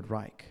and the Third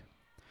Reich.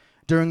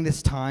 During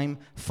this time,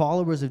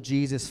 followers of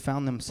Jesus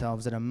found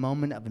themselves at a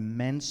moment of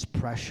immense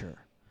pressure.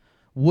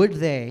 Would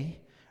they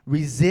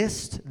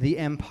resist the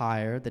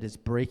empire that is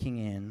breaking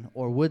in,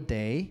 or would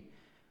they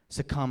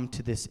succumb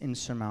to this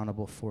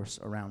insurmountable force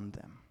around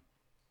them?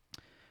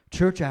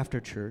 Church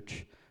after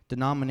church,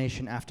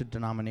 denomination after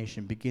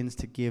denomination begins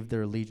to give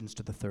their allegiance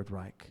to the Third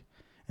Reich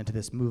and to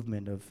this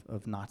movement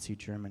of Nazi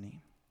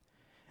Germany.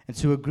 And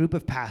so a group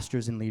of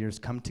pastors and leaders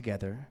come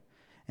together,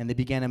 and they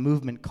began a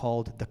movement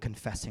called the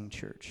Confessing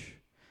Church,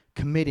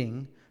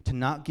 committing to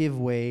not give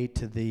way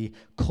to the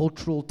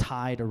cultural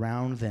tide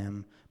around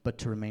them, but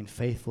to remain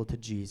faithful to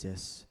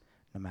Jesus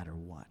no matter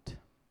what.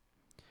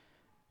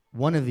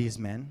 One of these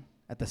men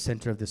at the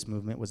center of this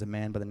movement was a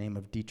man by the name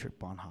of Dietrich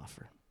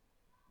Bonhoeffer.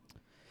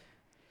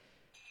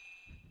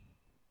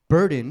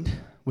 Burdened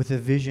with a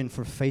vision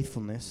for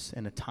faithfulness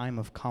in a time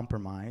of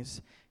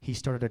compromise, he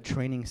started a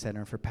training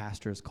center for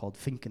pastors called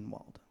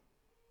Finkenwald.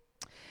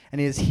 And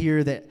it is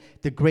here that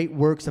the great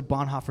works of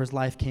Bonhoeffer's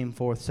life came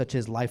forth, such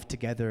as Life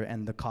Together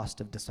and The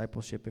Cost of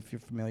Discipleship, if you're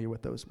familiar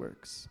with those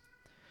works.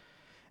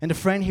 And a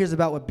friend hears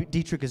about what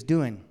Dietrich is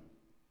doing,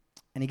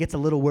 and he gets a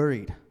little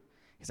worried.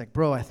 He's like,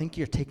 bro, I think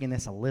you're taking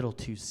this a little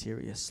too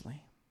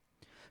seriously.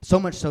 So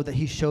much so that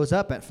he shows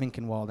up at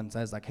Finkenwald and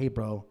says, like, hey,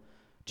 bro,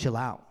 chill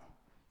out.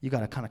 You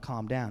got to kind of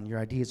calm down. Your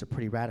ideas are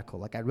pretty radical.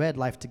 Like, I read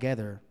Life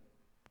Together.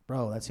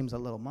 Bro, that seems a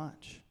little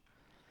much.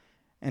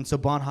 And so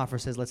Bonhoeffer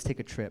says, let's take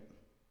a trip.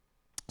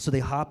 So they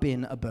hop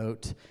in a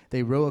boat,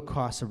 they row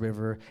across a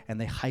river, and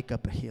they hike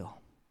up a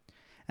hill.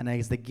 And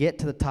as they get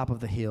to the top of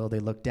the hill, they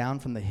look down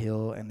from the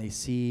hill, and they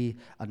see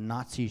a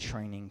Nazi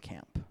training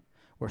camp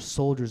where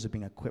soldiers are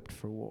being equipped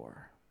for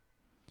war.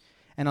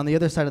 And on the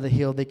other side of the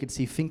hill, they could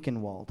see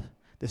Finkenwald,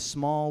 this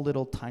small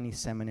little tiny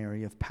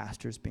seminary of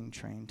pastors being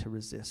trained to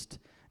resist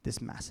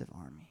this massive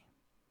army.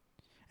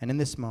 And in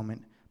this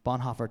moment,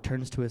 Bonhoeffer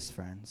turns to his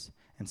friends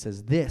and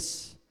says,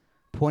 this,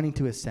 pointing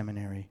to his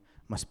seminary,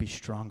 must be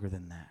stronger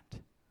than that,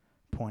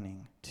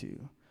 pointing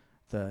to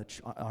the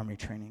army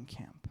training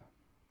camp.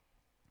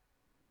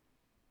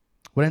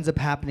 What ends up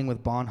happening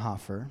with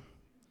Bonhoeffer,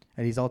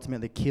 and he's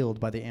ultimately killed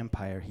by the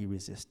empire he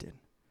resisted.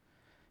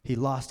 He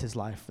lost his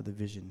life for the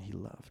vision he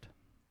loved.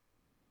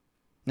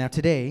 Now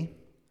today,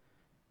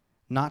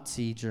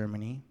 Nazi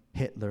Germany,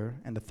 Hitler,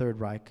 and the Third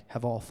Reich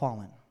have all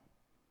fallen.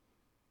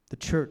 The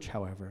church,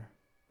 however,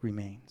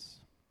 remains.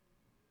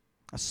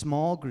 A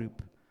small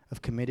group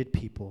of committed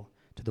people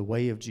to the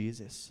way of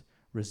Jesus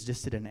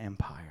resisted an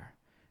empire,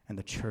 and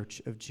the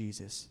church of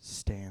Jesus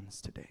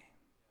stands today.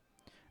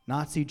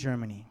 Nazi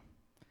Germany,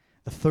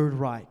 the Third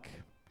Reich,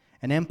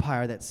 an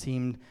empire that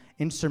seemed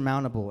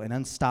insurmountable and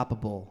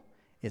unstoppable,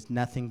 is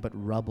nothing but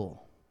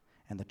rubble,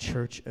 and the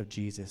church of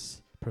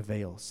Jesus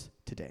prevails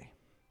today.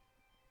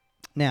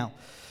 Now,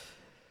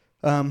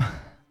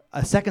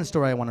 a second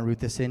story I want to root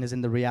this in is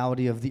in the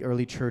reality of the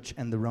early church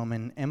and the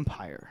Roman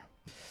Empire.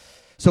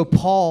 So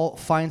Paul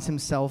finds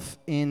himself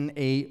in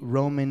a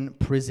Roman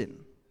prison.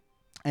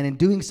 And in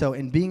doing so,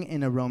 in being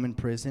in a Roman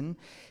prison,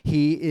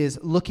 he is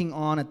looking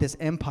on at this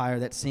empire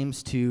that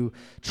seems to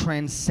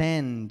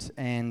transcend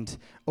and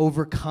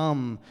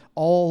overcome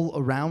all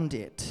around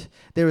it.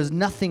 There is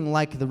nothing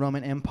like the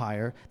Roman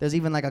Empire. There's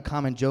even like a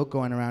common joke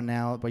going around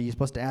now where you're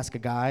supposed to ask a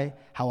guy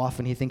how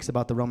often he thinks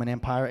about the Roman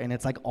Empire, and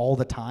it's like all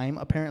the time,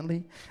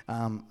 apparently.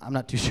 I'm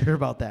not too sure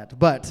about that.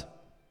 But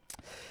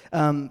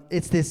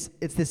it's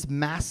this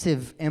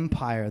massive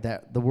empire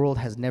that the world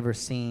has never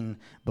seen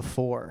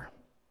before.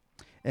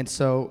 And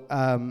so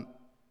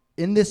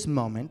in this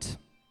moment,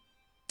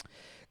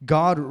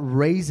 God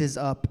raises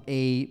up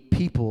a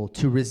people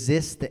to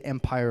resist the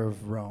empire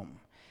of Rome.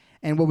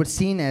 And what was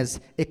seen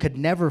as it could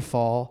never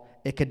fall,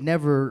 it could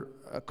never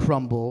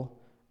crumble,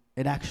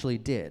 it actually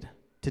did.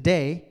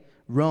 Today,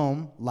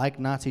 Rome, like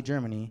Nazi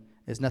Germany,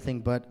 is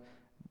nothing but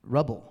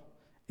rubble.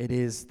 It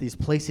is these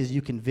places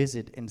you can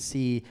visit and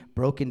see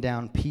broken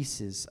down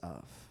pieces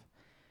of.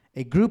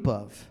 A group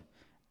of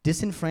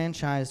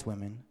disenfranchised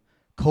women,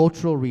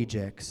 cultural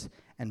rejects,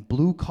 and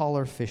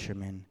blue-collar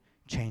fishermen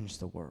changed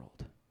the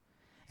world.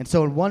 And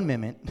so in one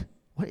moment,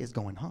 what is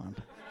going on?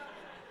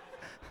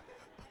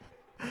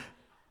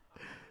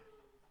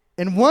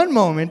 In one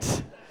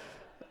moment,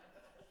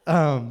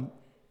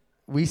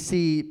 we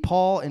see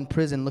Paul in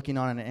prison looking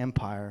on an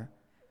empire,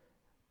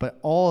 but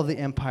all of the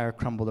empire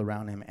crumbled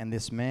around him, and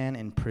this man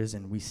in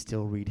prison, we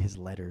still read his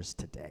letters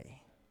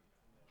today.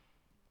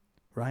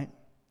 Right?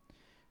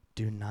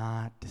 Do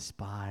not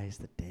despise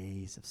the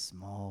days of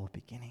small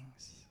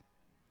beginnings.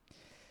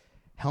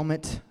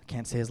 Helmut, I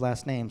can't say his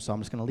last name, so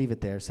I'm just going to leave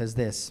it there, says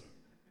this: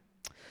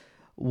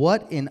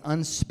 what an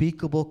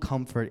unspeakable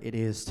comfort it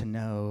is to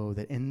know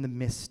that in the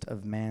midst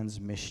of man's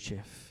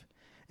mischief,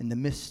 in the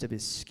midst of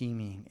his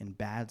scheming and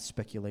bad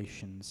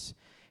speculations,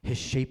 his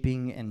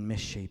shaping and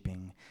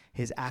misshaping,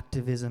 his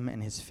activism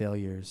and his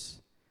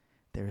failures,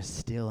 there is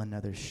still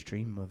another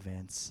stream of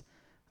events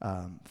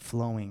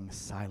flowing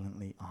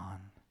silently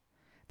on.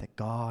 That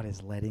God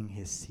is letting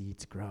his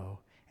seeds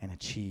grow and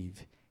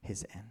achieve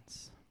his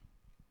ends.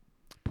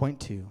 Point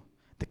 2,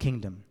 the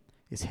kingdom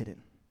is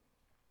hidden.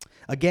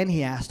 Again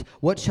he asked,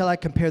 what shall I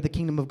compare the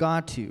kingdom of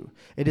God to?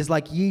 It is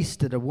like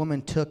yeast that a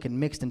woman took and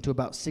mixed into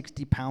about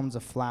 60 pounds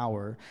of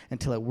flour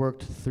until it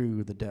worked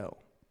through the dough.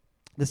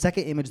 The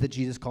second image that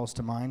Jesus calls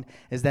to mind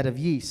is that of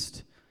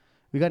yeast.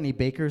 We got any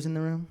bakers in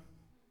the room?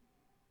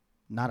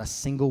 Not a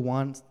single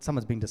one.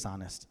 Someone's being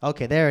dishonest.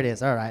 Okay, there it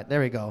is. All right, there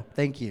we go.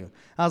 Thank you.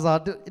 I was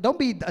like, don't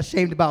be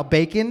ashamed about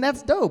baking.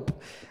 That's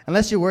dope.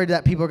 Unless you're worried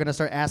that people are going to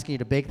start asking you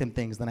to bake them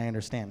things, then I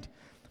understand.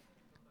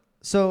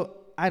 So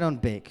I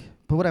don't bake,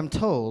 but what I'm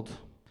told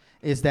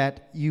is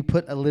that you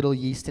put a little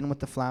yeast in with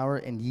the flour,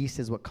 and yeast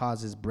is what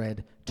causes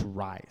bread to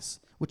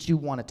rise, which you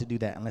want it to do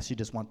that unless you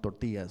just want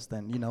tortillas.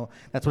 Then,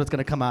 that's what it's going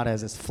to come out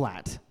as, is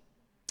flat.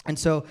 And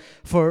so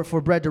for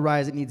bread to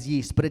rise, it needs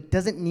yeast, but it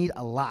doesn't need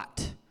a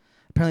lot.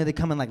 Apparently they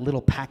come in like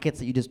little packets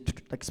that you just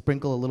like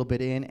sprinkle a little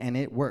bit in, and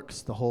it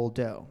works, the whole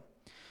dough.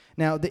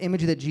 Now, the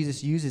imagery that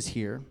Jesus uses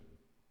here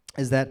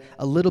is that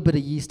a little bit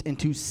of yeast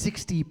into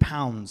 60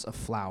 pounds of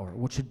flour,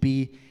 which would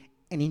be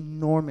an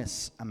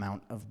enormous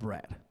amount of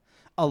bread,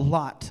 a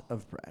lot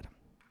of bread.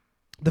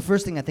 The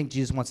first thing I think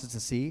Jesus wants us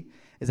to see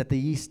is that the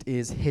yeast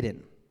is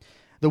hidden.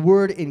 The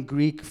word in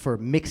Greek for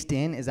mixed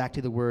in is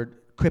actually the word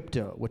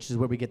crypto, which is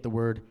where we get the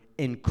word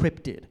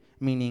encrypted,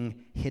 meaning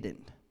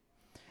hidden.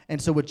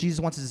 And so what Jesus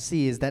wants us to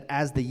see is that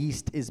as the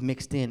yeast is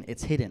mixed in,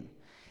 it's hidden.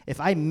 If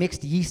I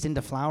mixed yeast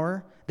into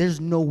flour, there's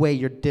no way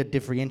you're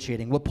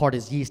differentiating what part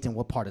is yeast and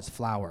what part is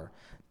flour.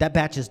 That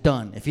batch is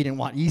done if you didn't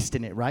want yeast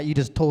in it, right? You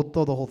just throw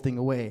the whole thing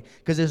away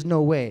because there's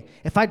no way.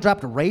 If I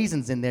dropped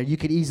raisins in there, you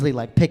could easily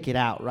like pick it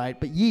out, right?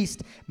 But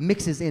yeast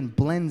mixes in,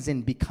 blends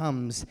in,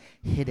 becomes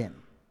hidden.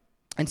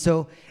 And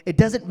so it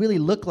doesn't really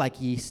look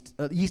like yeast.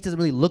 Yeast doesn't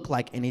really look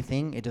like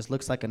anything. It just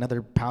looks like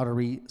another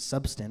powdery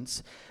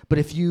substance. But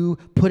if you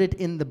put it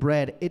in the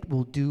bread, it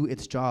will do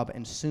its job,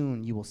 and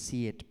soon you will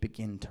see it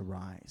begin to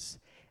rise.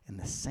 In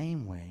the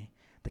same way,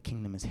 the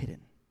kingdom is hidden.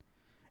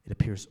 It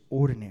appears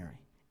ordinary,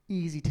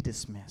 easy to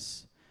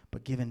dismiss,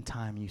 but given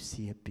time, you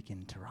see it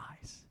begin to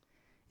rise.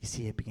 You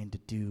see it begin to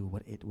do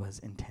what it was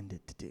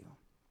intended to do.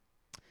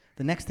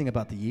 The next thing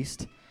about the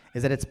yeast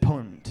is that it's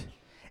potent.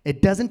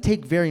 It doesn't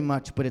take very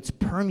much, but it's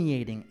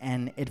permeating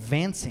and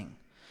advancing.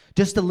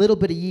 Just a little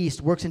bit of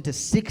yeast works into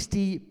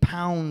 60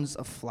 pounds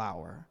of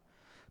flour.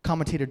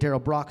 Commentator Darrell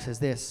Brock says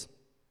this: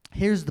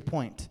 here's the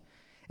point,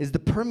 is the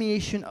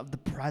permeation of the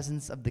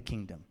presence of the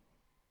kingdom.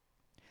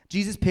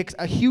 Jesus picks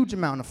a huge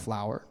amount of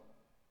flour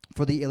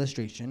for the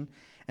illustration,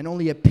 and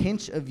only a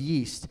pinch of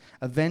yeast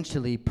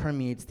eventually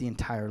permeates the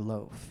entire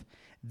loaf.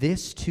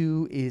 This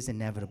too is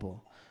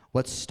inevitable.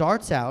 What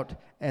starts out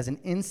as an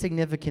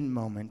insignificant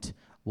moment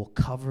will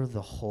cover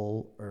the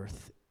whole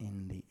earth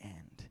in the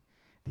end.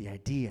 The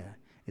idea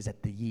is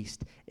that the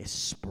yeast is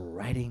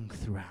spreading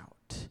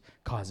throughout,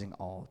 causing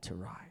all to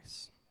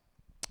rise.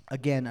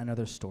 Again,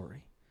 another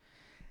story.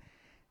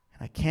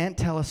 I can't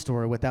tell a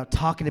story without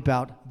talking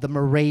about the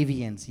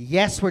Moravians.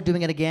 Yes, we're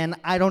doing it again.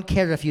 I don't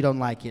care if you don't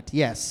like it.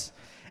 Yes.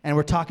 And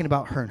we're talking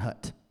about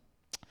Herrnhut.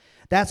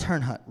 That's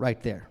Herrnhut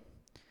right there.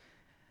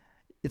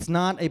 It's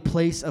not a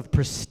place of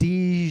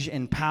prestige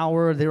and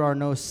power. There are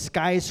no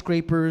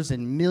skyscrapers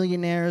and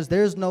millionaires.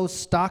 There's no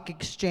stock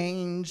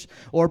exchange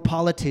or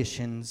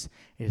politicians.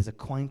 It is a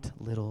quaint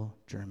little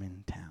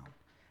German town.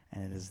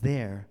 And it is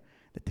there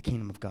that the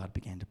kingdom of God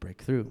began to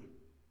break through.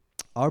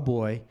 Our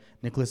boy,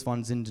 Nicholas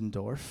von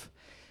Zinzendorf,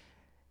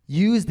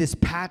 used this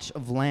patch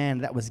of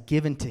land that was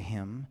given to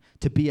him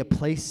to be a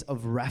place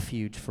of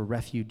refuge for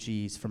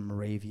refugees from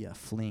Moravia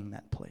fleeing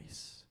that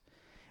place.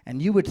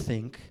 And you would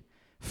think,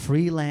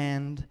 free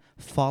land,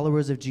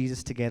 followers of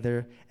Jesus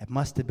together, it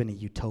must have been a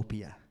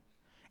utopia.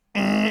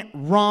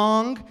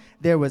 Wrong.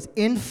 There was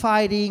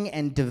infighting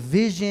and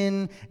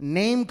division,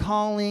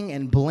 name-calling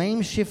and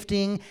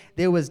blame-shifting.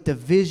 There was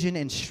division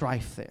and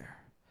strife there.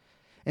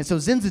 And so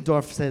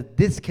Zinzendorf said,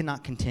 this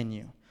cannot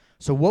continue.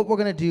 So what we're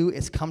going to do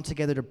is come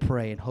together to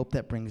pray and hope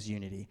that brings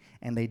unity.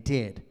 And they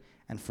did.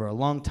 And for a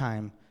long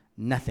time,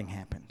 nothing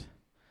happened.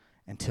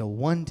 Until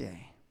one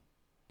day,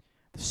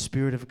 the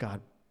Spirit of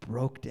God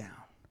broke down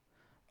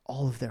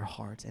all of their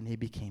hearts, and they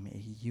became a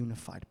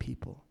unified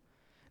people.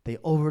 They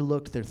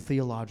overlooked their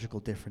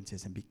theological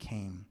differences and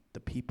became the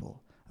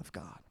people of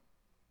God.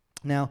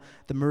 Now,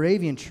 the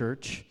Moravian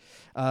church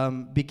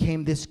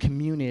became this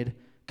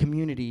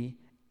community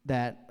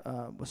that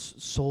was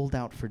sold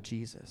out for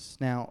Jesus.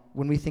 Now,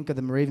 when we think of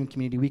the Moravian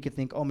community, we could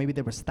think, oh, maybe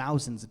there was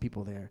thousands of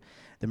people there.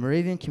 The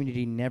Moravian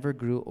community never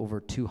grew over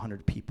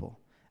 200 people.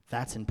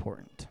 That's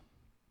important.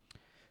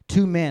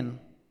 2 men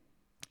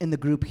in the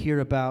group hear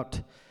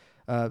about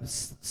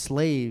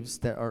slaves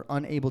that are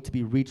unable to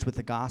be reached with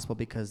the gospel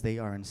because they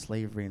are in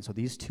slavery. And so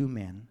these 2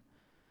 men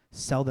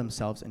sell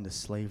themselves into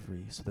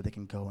slavery so that they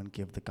can go and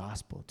give the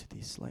gospel to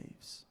these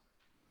slaves.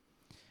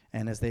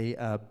 And as they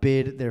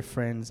bid their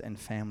friends and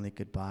family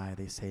goodbye,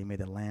 they say, may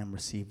the Lamb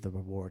receive the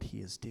reward he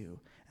is due.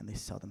 And they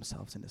sell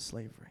themselves into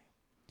slavery.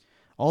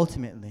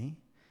 Ultimately,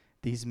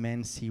 these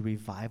men see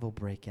revival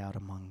break out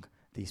among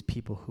these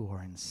people who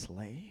are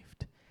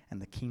enslaved.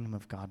 And the kingdom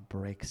of God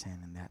breaks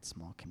in that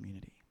small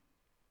community.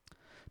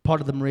 Part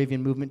of the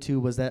Moravian movement, too,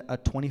 was that a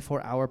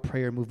 24-hour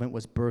prayer movement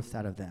was birthed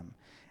out of them.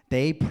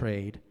 They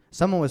prayed.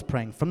 Someone was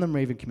praying from the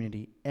Moravian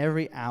community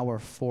every hour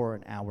for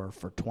an hour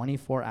for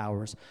 24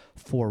 hours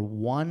for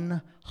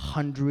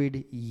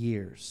 100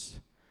 years.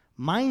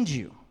 Mind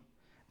you,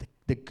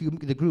 the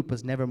group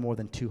was never more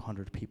than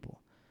 200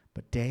 people.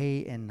 But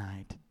day and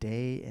night,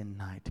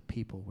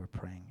 people were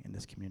praying in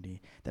this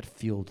community that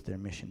fueled their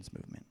missions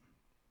movement.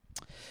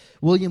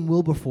 William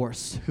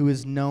Wilberforce, who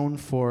is known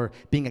for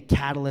being a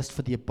catalyst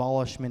for the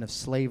abolishment of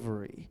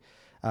slavery,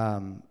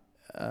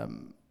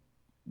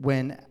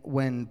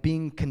 when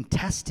being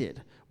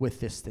contested with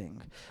this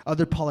thing,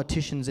 other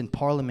politicians in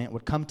Parliament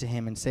would come to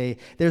him and say,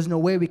 there's no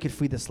way we could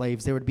free the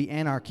slaves. There would be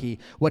anarchy.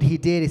 What he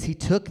did is he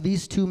took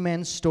these 2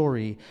 men's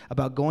story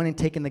about going and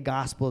taking the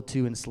gospel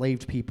to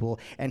enslaved people,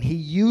 and he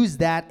used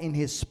that in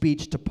his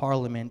speech to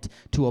Parliament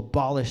to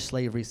abolish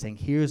slavery, saying,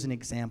 here's an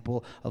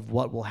example of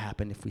what will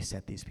happen if we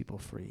set these people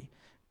free.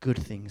 Good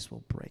things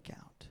will break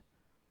out.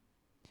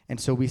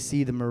 And so we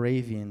see the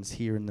Moravians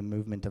here in the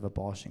movement of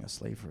abolishing of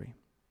slavery.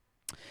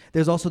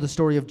 There's also the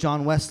story of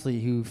John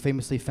Wesley, who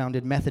famously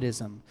founded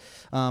Methodism.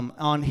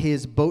 On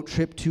his boat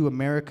trip to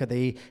America,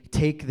 they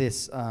take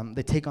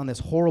on this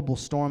horrible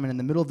storm, and in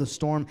the middle of the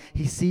storm,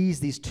 he sees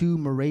these two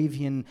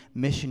Moravian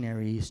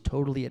missionaries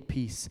totally at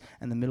peace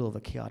in the middle of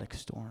a chaotic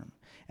storm.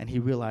 And he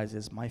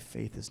realizes, my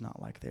faith is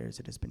not like theirs,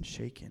 it has been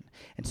shaken.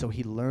 And so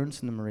he learns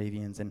from the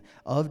Moravians, and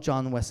of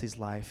John Wesley's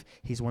life,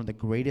 he's one of the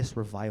greatest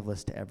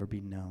revivalists to ever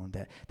be known,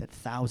 that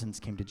thousands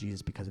came to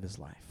Jesus because of his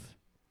life.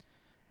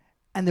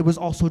 And there was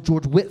also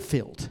George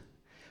Whitefield,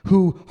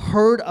 who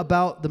heard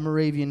about the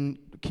Moravian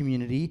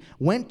community,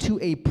 went to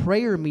a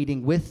prayer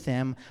meeting with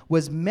them,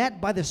 was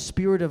met by the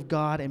Spirit of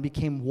God, and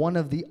became one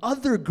of the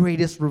other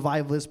greatest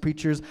revivalist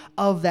preachers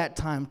of that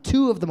time.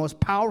 Two of the most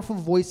powerful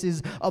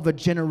voices of a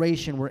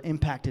generation were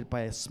impacted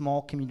by a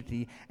small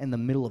community in the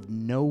middle of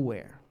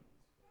nowhere.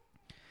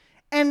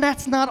 And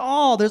that's not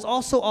all. There's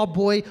also our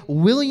boy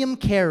William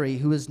Carey,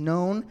 who is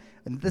known,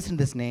 and listen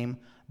to this name,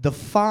 the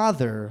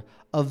father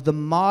of the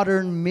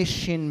modern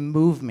mission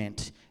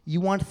movement. You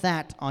want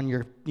that on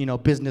your,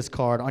 business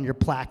card, on your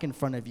plaque in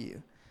front of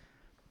you.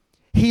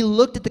 He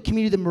looked at the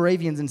community of the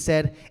Moravians and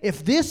said,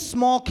 if this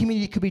small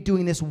community could be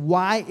doing this,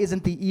 why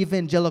isn't the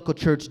evangelical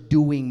church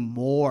doing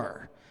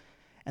more?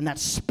 And that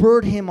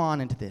spurred him on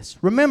into this.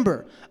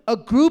 Remember, a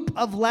group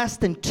of less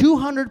than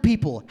 200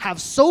 people have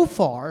so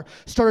far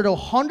started a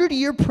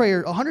 100-year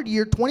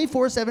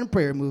 24/7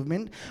 prayer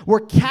movement,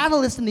 were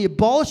catalysts in the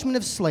abolishment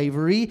of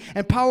slavery,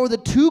 and power the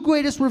two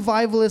greatest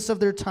revivalists of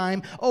their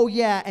time,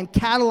 and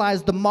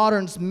catalyzed the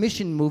modern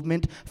mission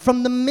movement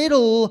from the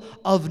middle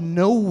of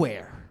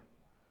nowhere.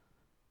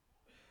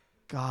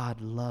 God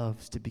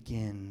loves to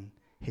begin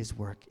his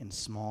work in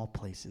small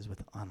places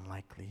with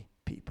unlikely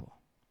people.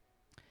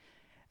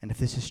 And if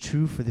this is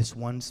true for this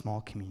one small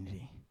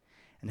community,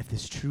 and if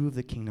this is true of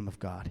the kingdom of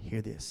God,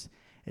 hear this,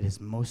 it is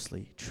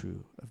mostly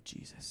true of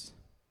Jesus.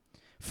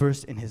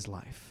 First, in his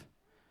life,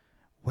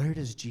 where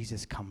does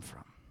Jesus come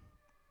from?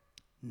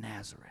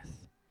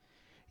 Nazareth.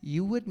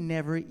 You would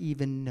never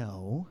even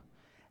know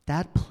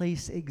that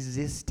place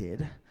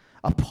existed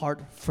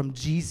apart from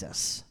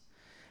Jesus.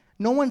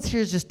 No one's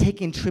here is just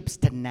taking trips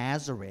to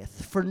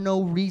Nazareth for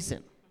no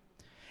reason.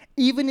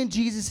 Even in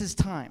Jesus'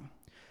 time,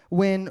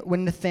 when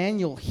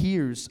Nathanael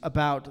hears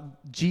about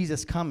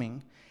Jesus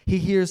coming, he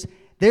hears,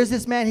 there's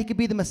this man, he could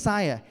be the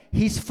Messiah.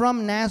 He's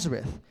from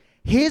Nazareth.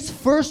 His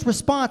first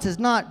response is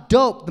not,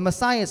 dope, the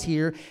Messiah's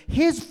here.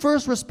 His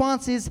first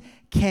response is,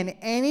 can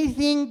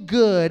anything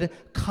good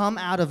come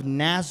out of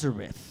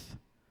Nazareth?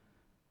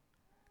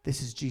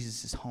 This is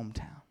Jesus'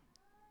 hometown.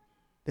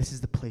 This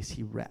is the place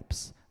he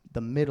reps,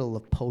 the middle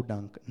of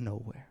podunk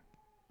nowhere.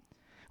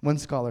 One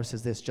scholar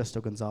says this, Justo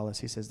Gonzalez,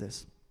 he says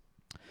this,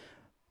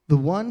 the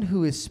one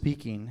who is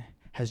speaking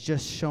has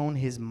just shown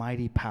his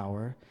mighty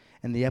power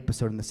in the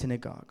episode in the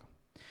synagogue.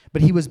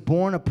 But he was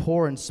born a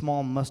poor and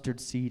small mustard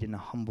seed in a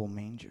humble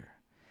manger.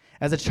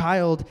 As a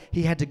child,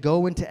 he had to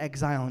go into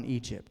exile in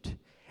Egypt,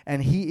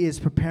 and he is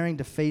preparing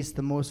to face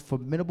the most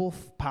formidable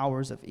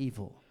powers of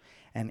evil.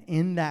 And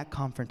in that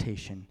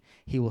confrontation,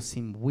 he will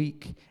seem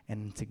weak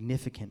and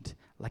insignificant,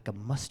 like a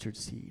mustard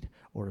seed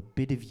or a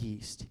bit of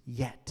yeast.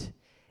 Yet,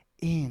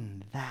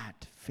 in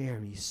that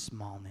very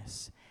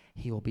smallness,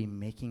 he will be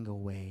making a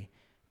way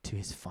to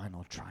his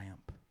final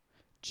triumph.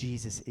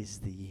 Jesus is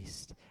the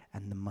yeast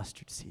and the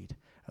mustard seed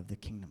of the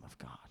kingdom of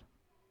God.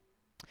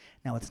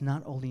 Now, it's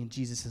not only in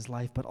Jesus'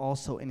 life, but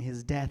also in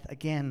his death.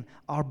 Again,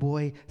 our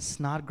boy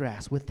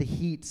Snodgrass with the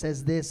heat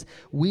says this,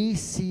 we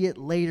see it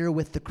later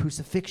with the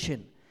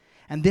crucifixion.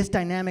 And this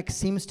dynamic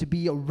seems to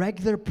be a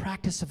regular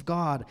practice of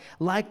God.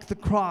 Like the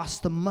cross,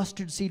 the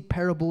mustard seed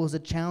parable is a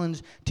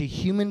challenge to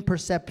human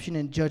perception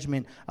and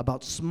judgment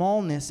about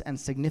smallness and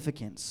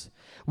significance.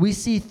 We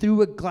see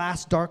through a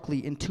glass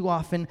darkly and too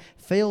often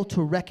fail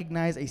to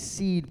recognize a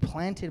seed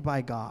planted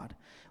by God.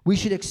 We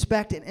should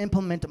expect and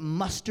implement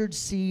mustard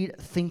seed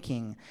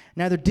thinking,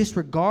 neither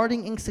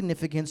disregarding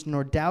insignificance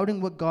nor doubting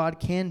what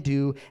God can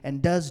do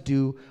and does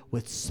do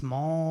with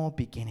small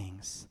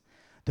beginnings.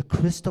 The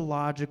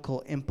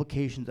Christological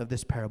implications of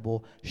this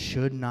parable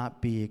should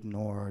not be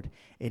ignored.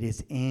 It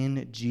is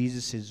in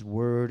Jesus'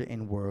 word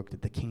and work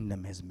that the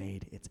kingdom has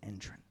made its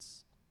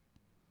entrance.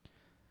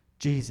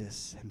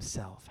 Jesus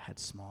himself had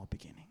small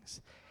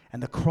beginnings,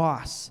 and the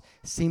cross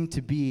seemed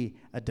to be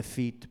a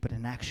defeat, but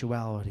in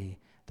actuality,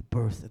 the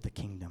birth of the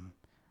kingdom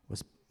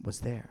was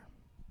there.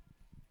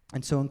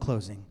 And so in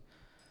closing,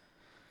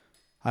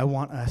 I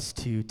want us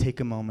to take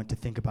a moment to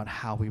think about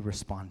how we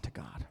respond to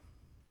God.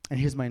 And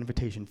here's my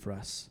invitation for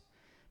us.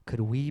 Could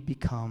we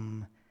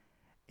become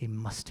a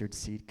mustard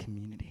seed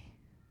community?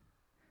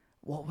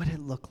 What would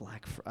it look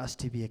like for us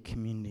to be a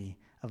community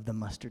of the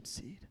mustard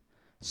seed?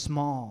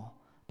 Small,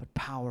 but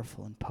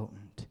powerful and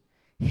potent.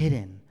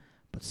 Hidden,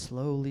 but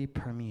slowly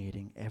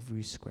permeating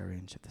every square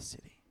inch of the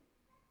city.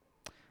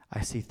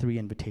 I see 3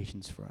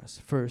 invitations for us.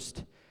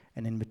 First,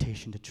 an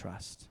invitation to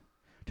trust.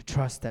 To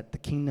trust that the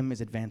kingdom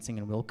is advancing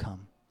and will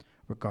come,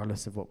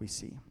 regardless of what we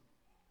see.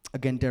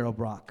 Again, Darrell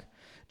Brock.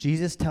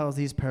 Jesus tells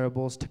these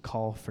parables to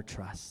call for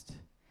trust.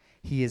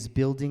 He is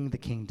building the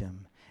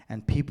kingdom,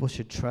 and people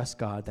should trust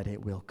God that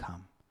it will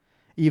come.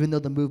 Even though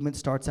the movement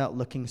starts out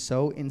looking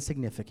so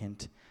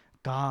insignificant,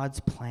 God's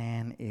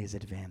plan is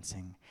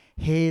advancing.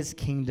 His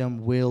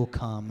kingdom will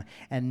come,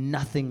 and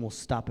nothing will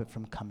stop it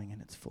from coming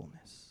in its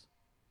fullness.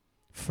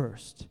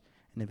 First,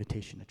 an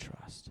invitation to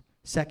trust.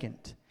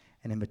 Second,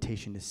 an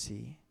invitation to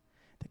see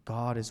that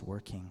God is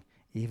working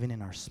even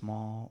in our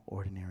small,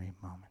 ordinary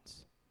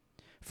moments.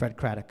 Fred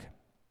Craddock,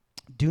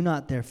 do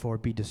not therefore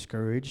be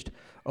discouraged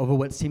over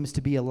what seems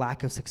to be a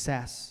lack of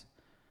success.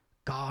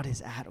 God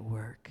is at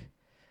work.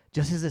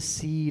 Just as a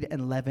seed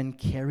and leaven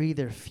carry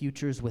their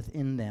futures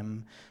within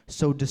them,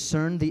 so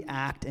discern the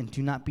act and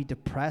do not be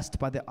depressed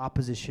by the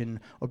opposition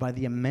or by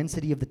the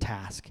immensity of the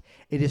task.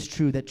 It is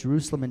true that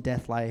Jerusalem and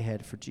death lie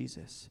ahead for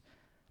Jesus,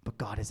 but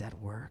God is at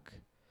work.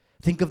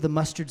 Think of the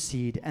mustard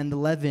seed and the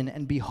leaven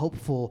and be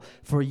hopeful,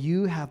 for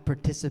you have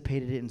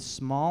participated in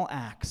small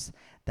acts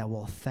that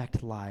will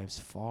affect lives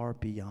far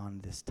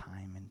beyond this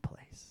time and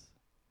place.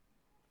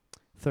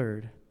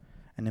 Third,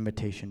 an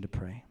invitation to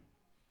pray.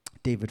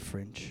 David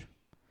Fringe.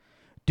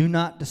 Do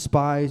not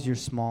despise your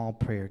small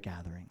prayer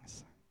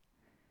gatherings.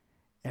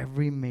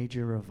 Every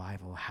major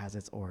revival has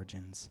its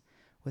origins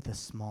with a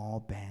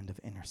small band of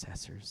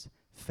intercessors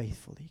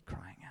faithfully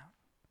crying out.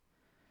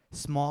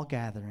 Small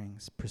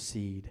gatherings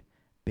precede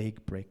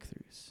big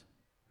breakthroughs.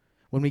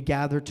 When we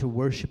gather to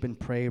worship and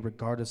pray,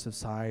 regardless of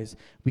size,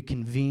 we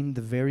convene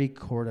the very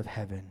court of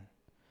heaven.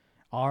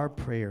 Our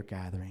prayer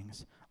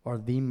gatherings are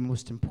the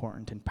most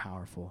important and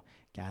powerful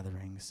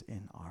gatherings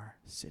in our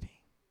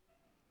city.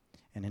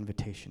 An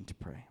invitation to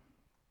pray.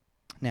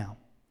 Now,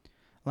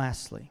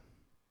 lastly,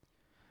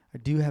 I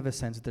do have a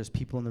sense that there's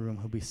people in the room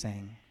who'll be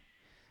saying,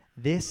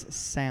 this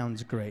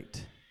sounds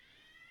great,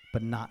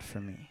 but not for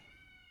me.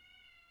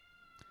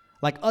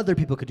 Like other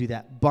people could do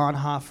that.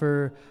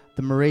 Bonhoeffer,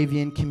 the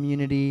Moravian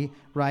community,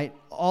 right?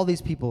 All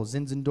these people,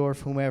 Zinzendorf,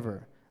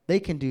 whomever,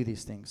 they can do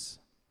these things.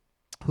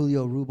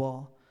 Julio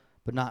Rubal,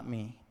 but not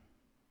me.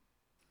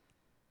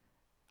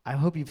 I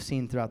hope you've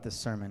seen throughout this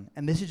sermon,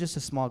 and this is just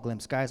a small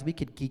glimpse. Guys, we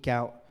could geek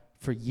out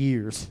for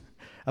years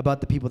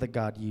about the people that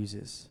God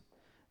uses.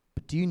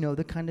 But do you know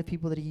the kind of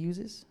people that he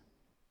uses?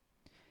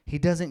 He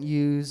doesn't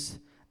use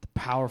the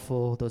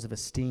powerful, those of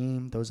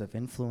esteem, those of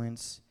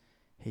influence.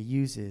 He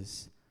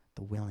uses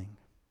the willing.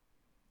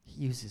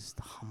 He uses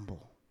the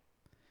humble.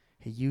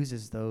 He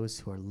uses those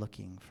who are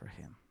looking for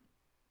him.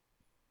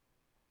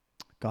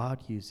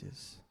 God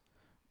uses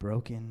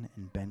broken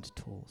and bent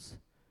tools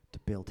to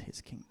build his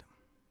kingdom.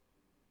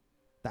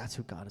 That's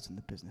who God is in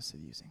the business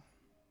of using.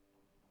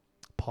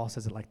 Paul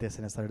says it like this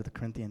in his letter to the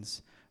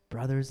Corinthians.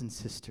 Brothers and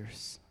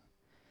sisters,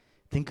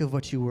 think of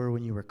what you were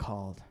when you were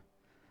called.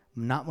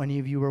 Not many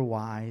of you were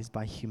wise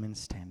by human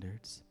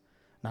standards.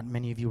 Not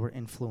many of you were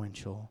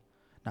influential.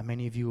 Not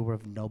many of you were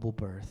of noble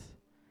birth.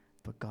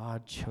 But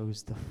God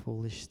chose the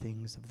foolish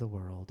things of the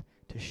world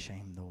to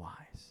shame the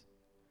wise.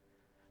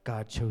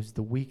 God chose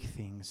the weak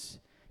things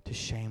to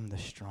shame the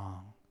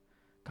strong.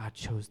 God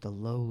chose the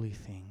lowly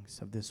things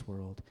of this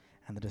world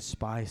and the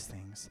despised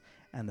things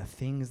and the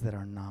things that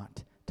are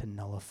not to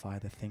nullify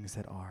the things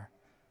that are,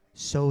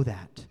 so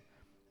that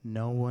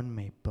no one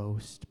may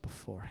boast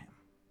before him.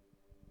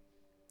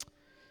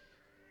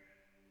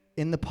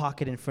 In the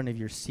pocket in front of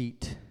your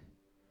seat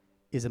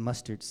is a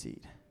mustard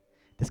seed.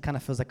 This kind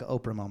of feels like an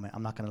Oprah moment.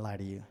 I'm not going to lie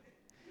to you.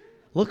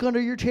 Look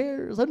under your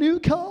chairs, a new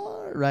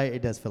car. Right?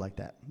 It does feel like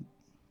that.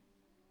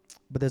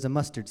 But there's a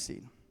mustard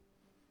seed.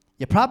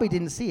 You probably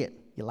didn't see it.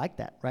 You like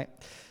that, right?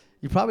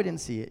 You probably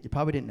didn't see it. You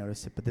probably didn't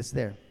notice it, but it's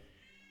there.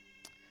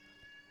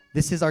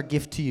 This is our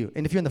gift to you.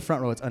 And if you're in the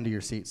front row, it's under your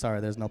seat. Sorry,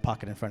 there's no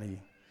pocket in front of you.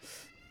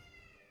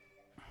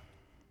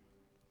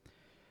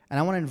 And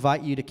I want to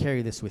invite you to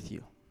carry this with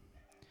you.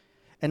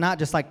 And not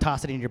just like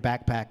toss it in your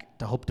backpack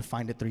to hope to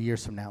find it 3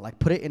 years from now. Like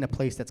put it in a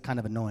place that's kind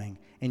of annoying.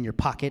 In your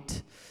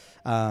pocket,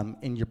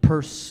 in your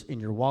purse, in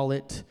your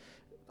wallet,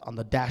 on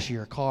the dash of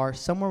your car,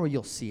 somewhere where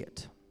you'll see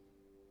it.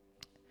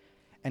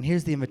 And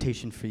here's the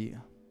invitation for you.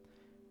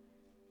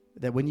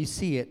 That when you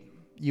see it,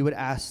 you would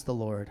ask the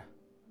Lord,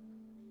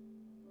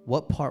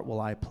 what part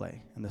will I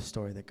play in the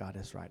story that God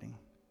is writing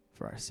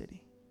for our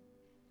city?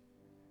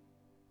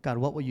 God,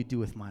 what will you do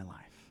with my life?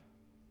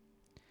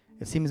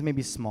 It seems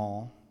maybe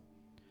small,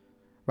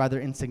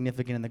 rather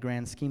insignificant in the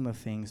grand scheme of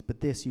things,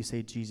 but this, you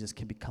say, Jesus,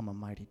 can become a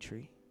mighty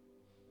tree.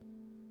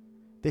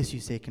 This,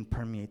 you say, can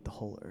permeate the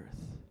whole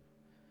earth.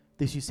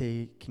 This, you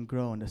say, can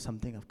grow into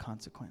something of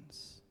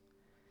consequence.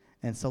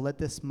 And so let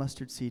this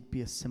mustard seed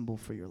be a symbol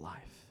for your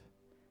life.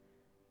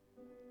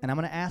 And I'm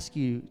going to ask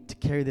you to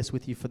carry this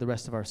with you for the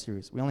rest of our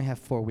series. We only have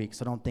 4 weeks,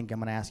 so don't think I'm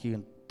going to ask you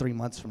in 3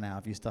 months from now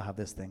if you still have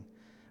this thing.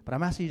 But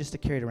I'm asking you just to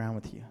carry it around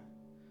with you.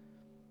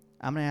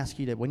 I'm going to ask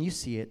you that when you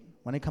see it,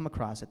 when you come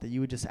across it, that you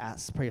would just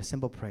pray a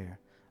simple prayer.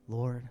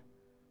 Lord,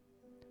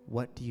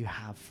 what do you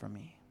have for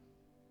me?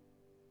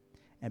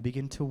 And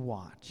begin to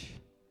watch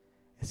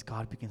as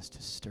God begins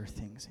to stir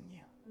things in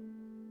you.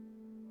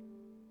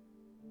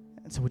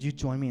 And so would you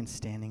join me in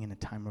standing in a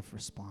time of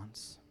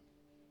response?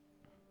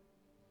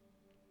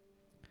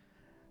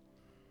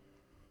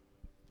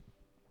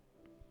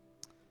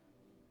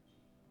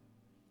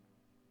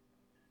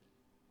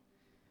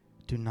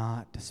 Do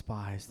not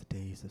despise the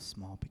days of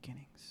small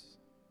beginnings.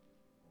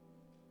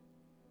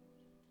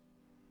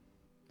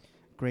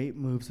 Great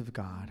moves of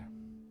God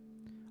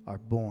are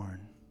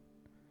born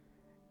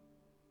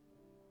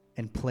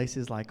in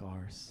places like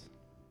ours,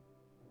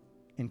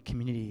 in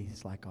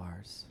communities like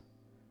ours,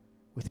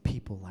 with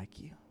people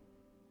like you.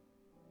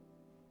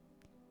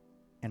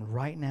 And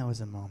right now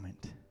is a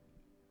moment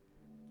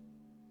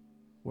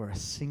where a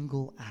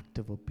single act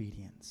of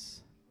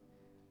obedience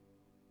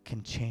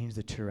can change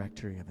the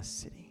trajectory of a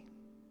city.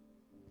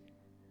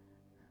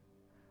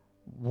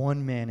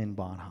 One man in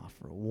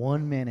Bonhoeffer,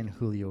 one man in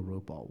Julio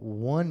Robal,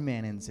 one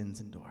man in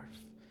Zinzendorf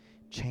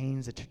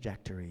changed the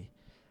trajectory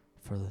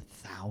for the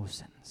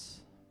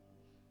thousands.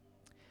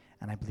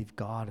 And I believe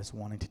God is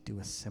wanting to do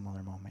a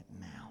similar moment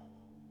now.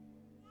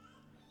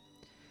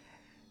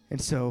 And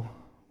so,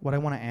 what I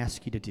want to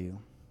ask you to do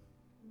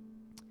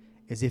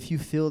is, if you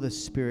feel the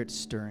Spirit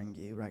stirring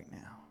you right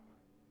now,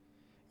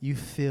 you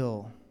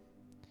feel,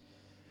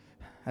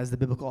 as the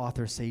biblical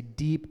authors say,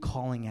 deep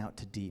calling out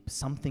to deep.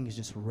 Something is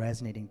just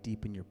resonating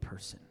deep in your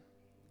person.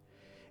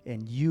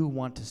 And you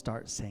want to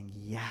start saying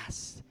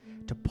yes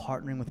to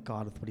partnering with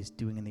God with what he's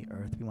doing in the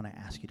earth. We want to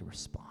ask you to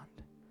respond.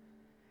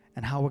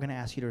 And how we're going to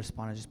ask you to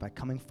respond is just by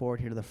coming forward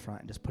here to the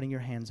front and just putting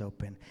your hands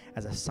open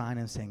as a sign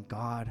of saying,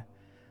 God,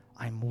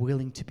 I'm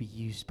willing to be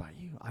used by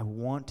you. I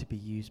want to be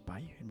used by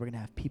you. And we're going to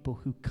have people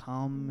who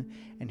come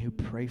and who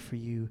pray for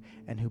you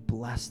and who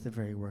bless the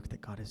very work that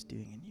God is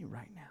doing in you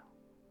right now.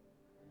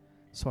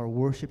 So our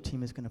worship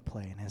team is going to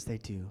play, and as they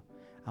do,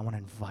 I want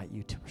to invite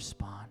you to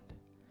respond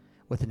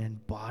with an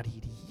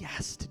embodied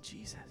yes to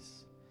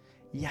Jesus,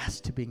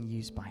 yes to being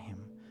used by him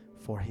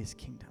for his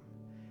kingdom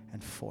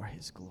and for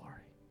his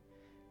glory.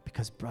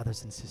 Because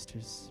brothers and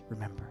sisters,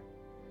 remember,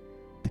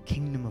 the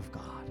kingdom of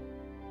God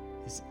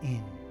is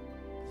in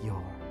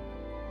your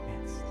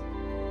midst.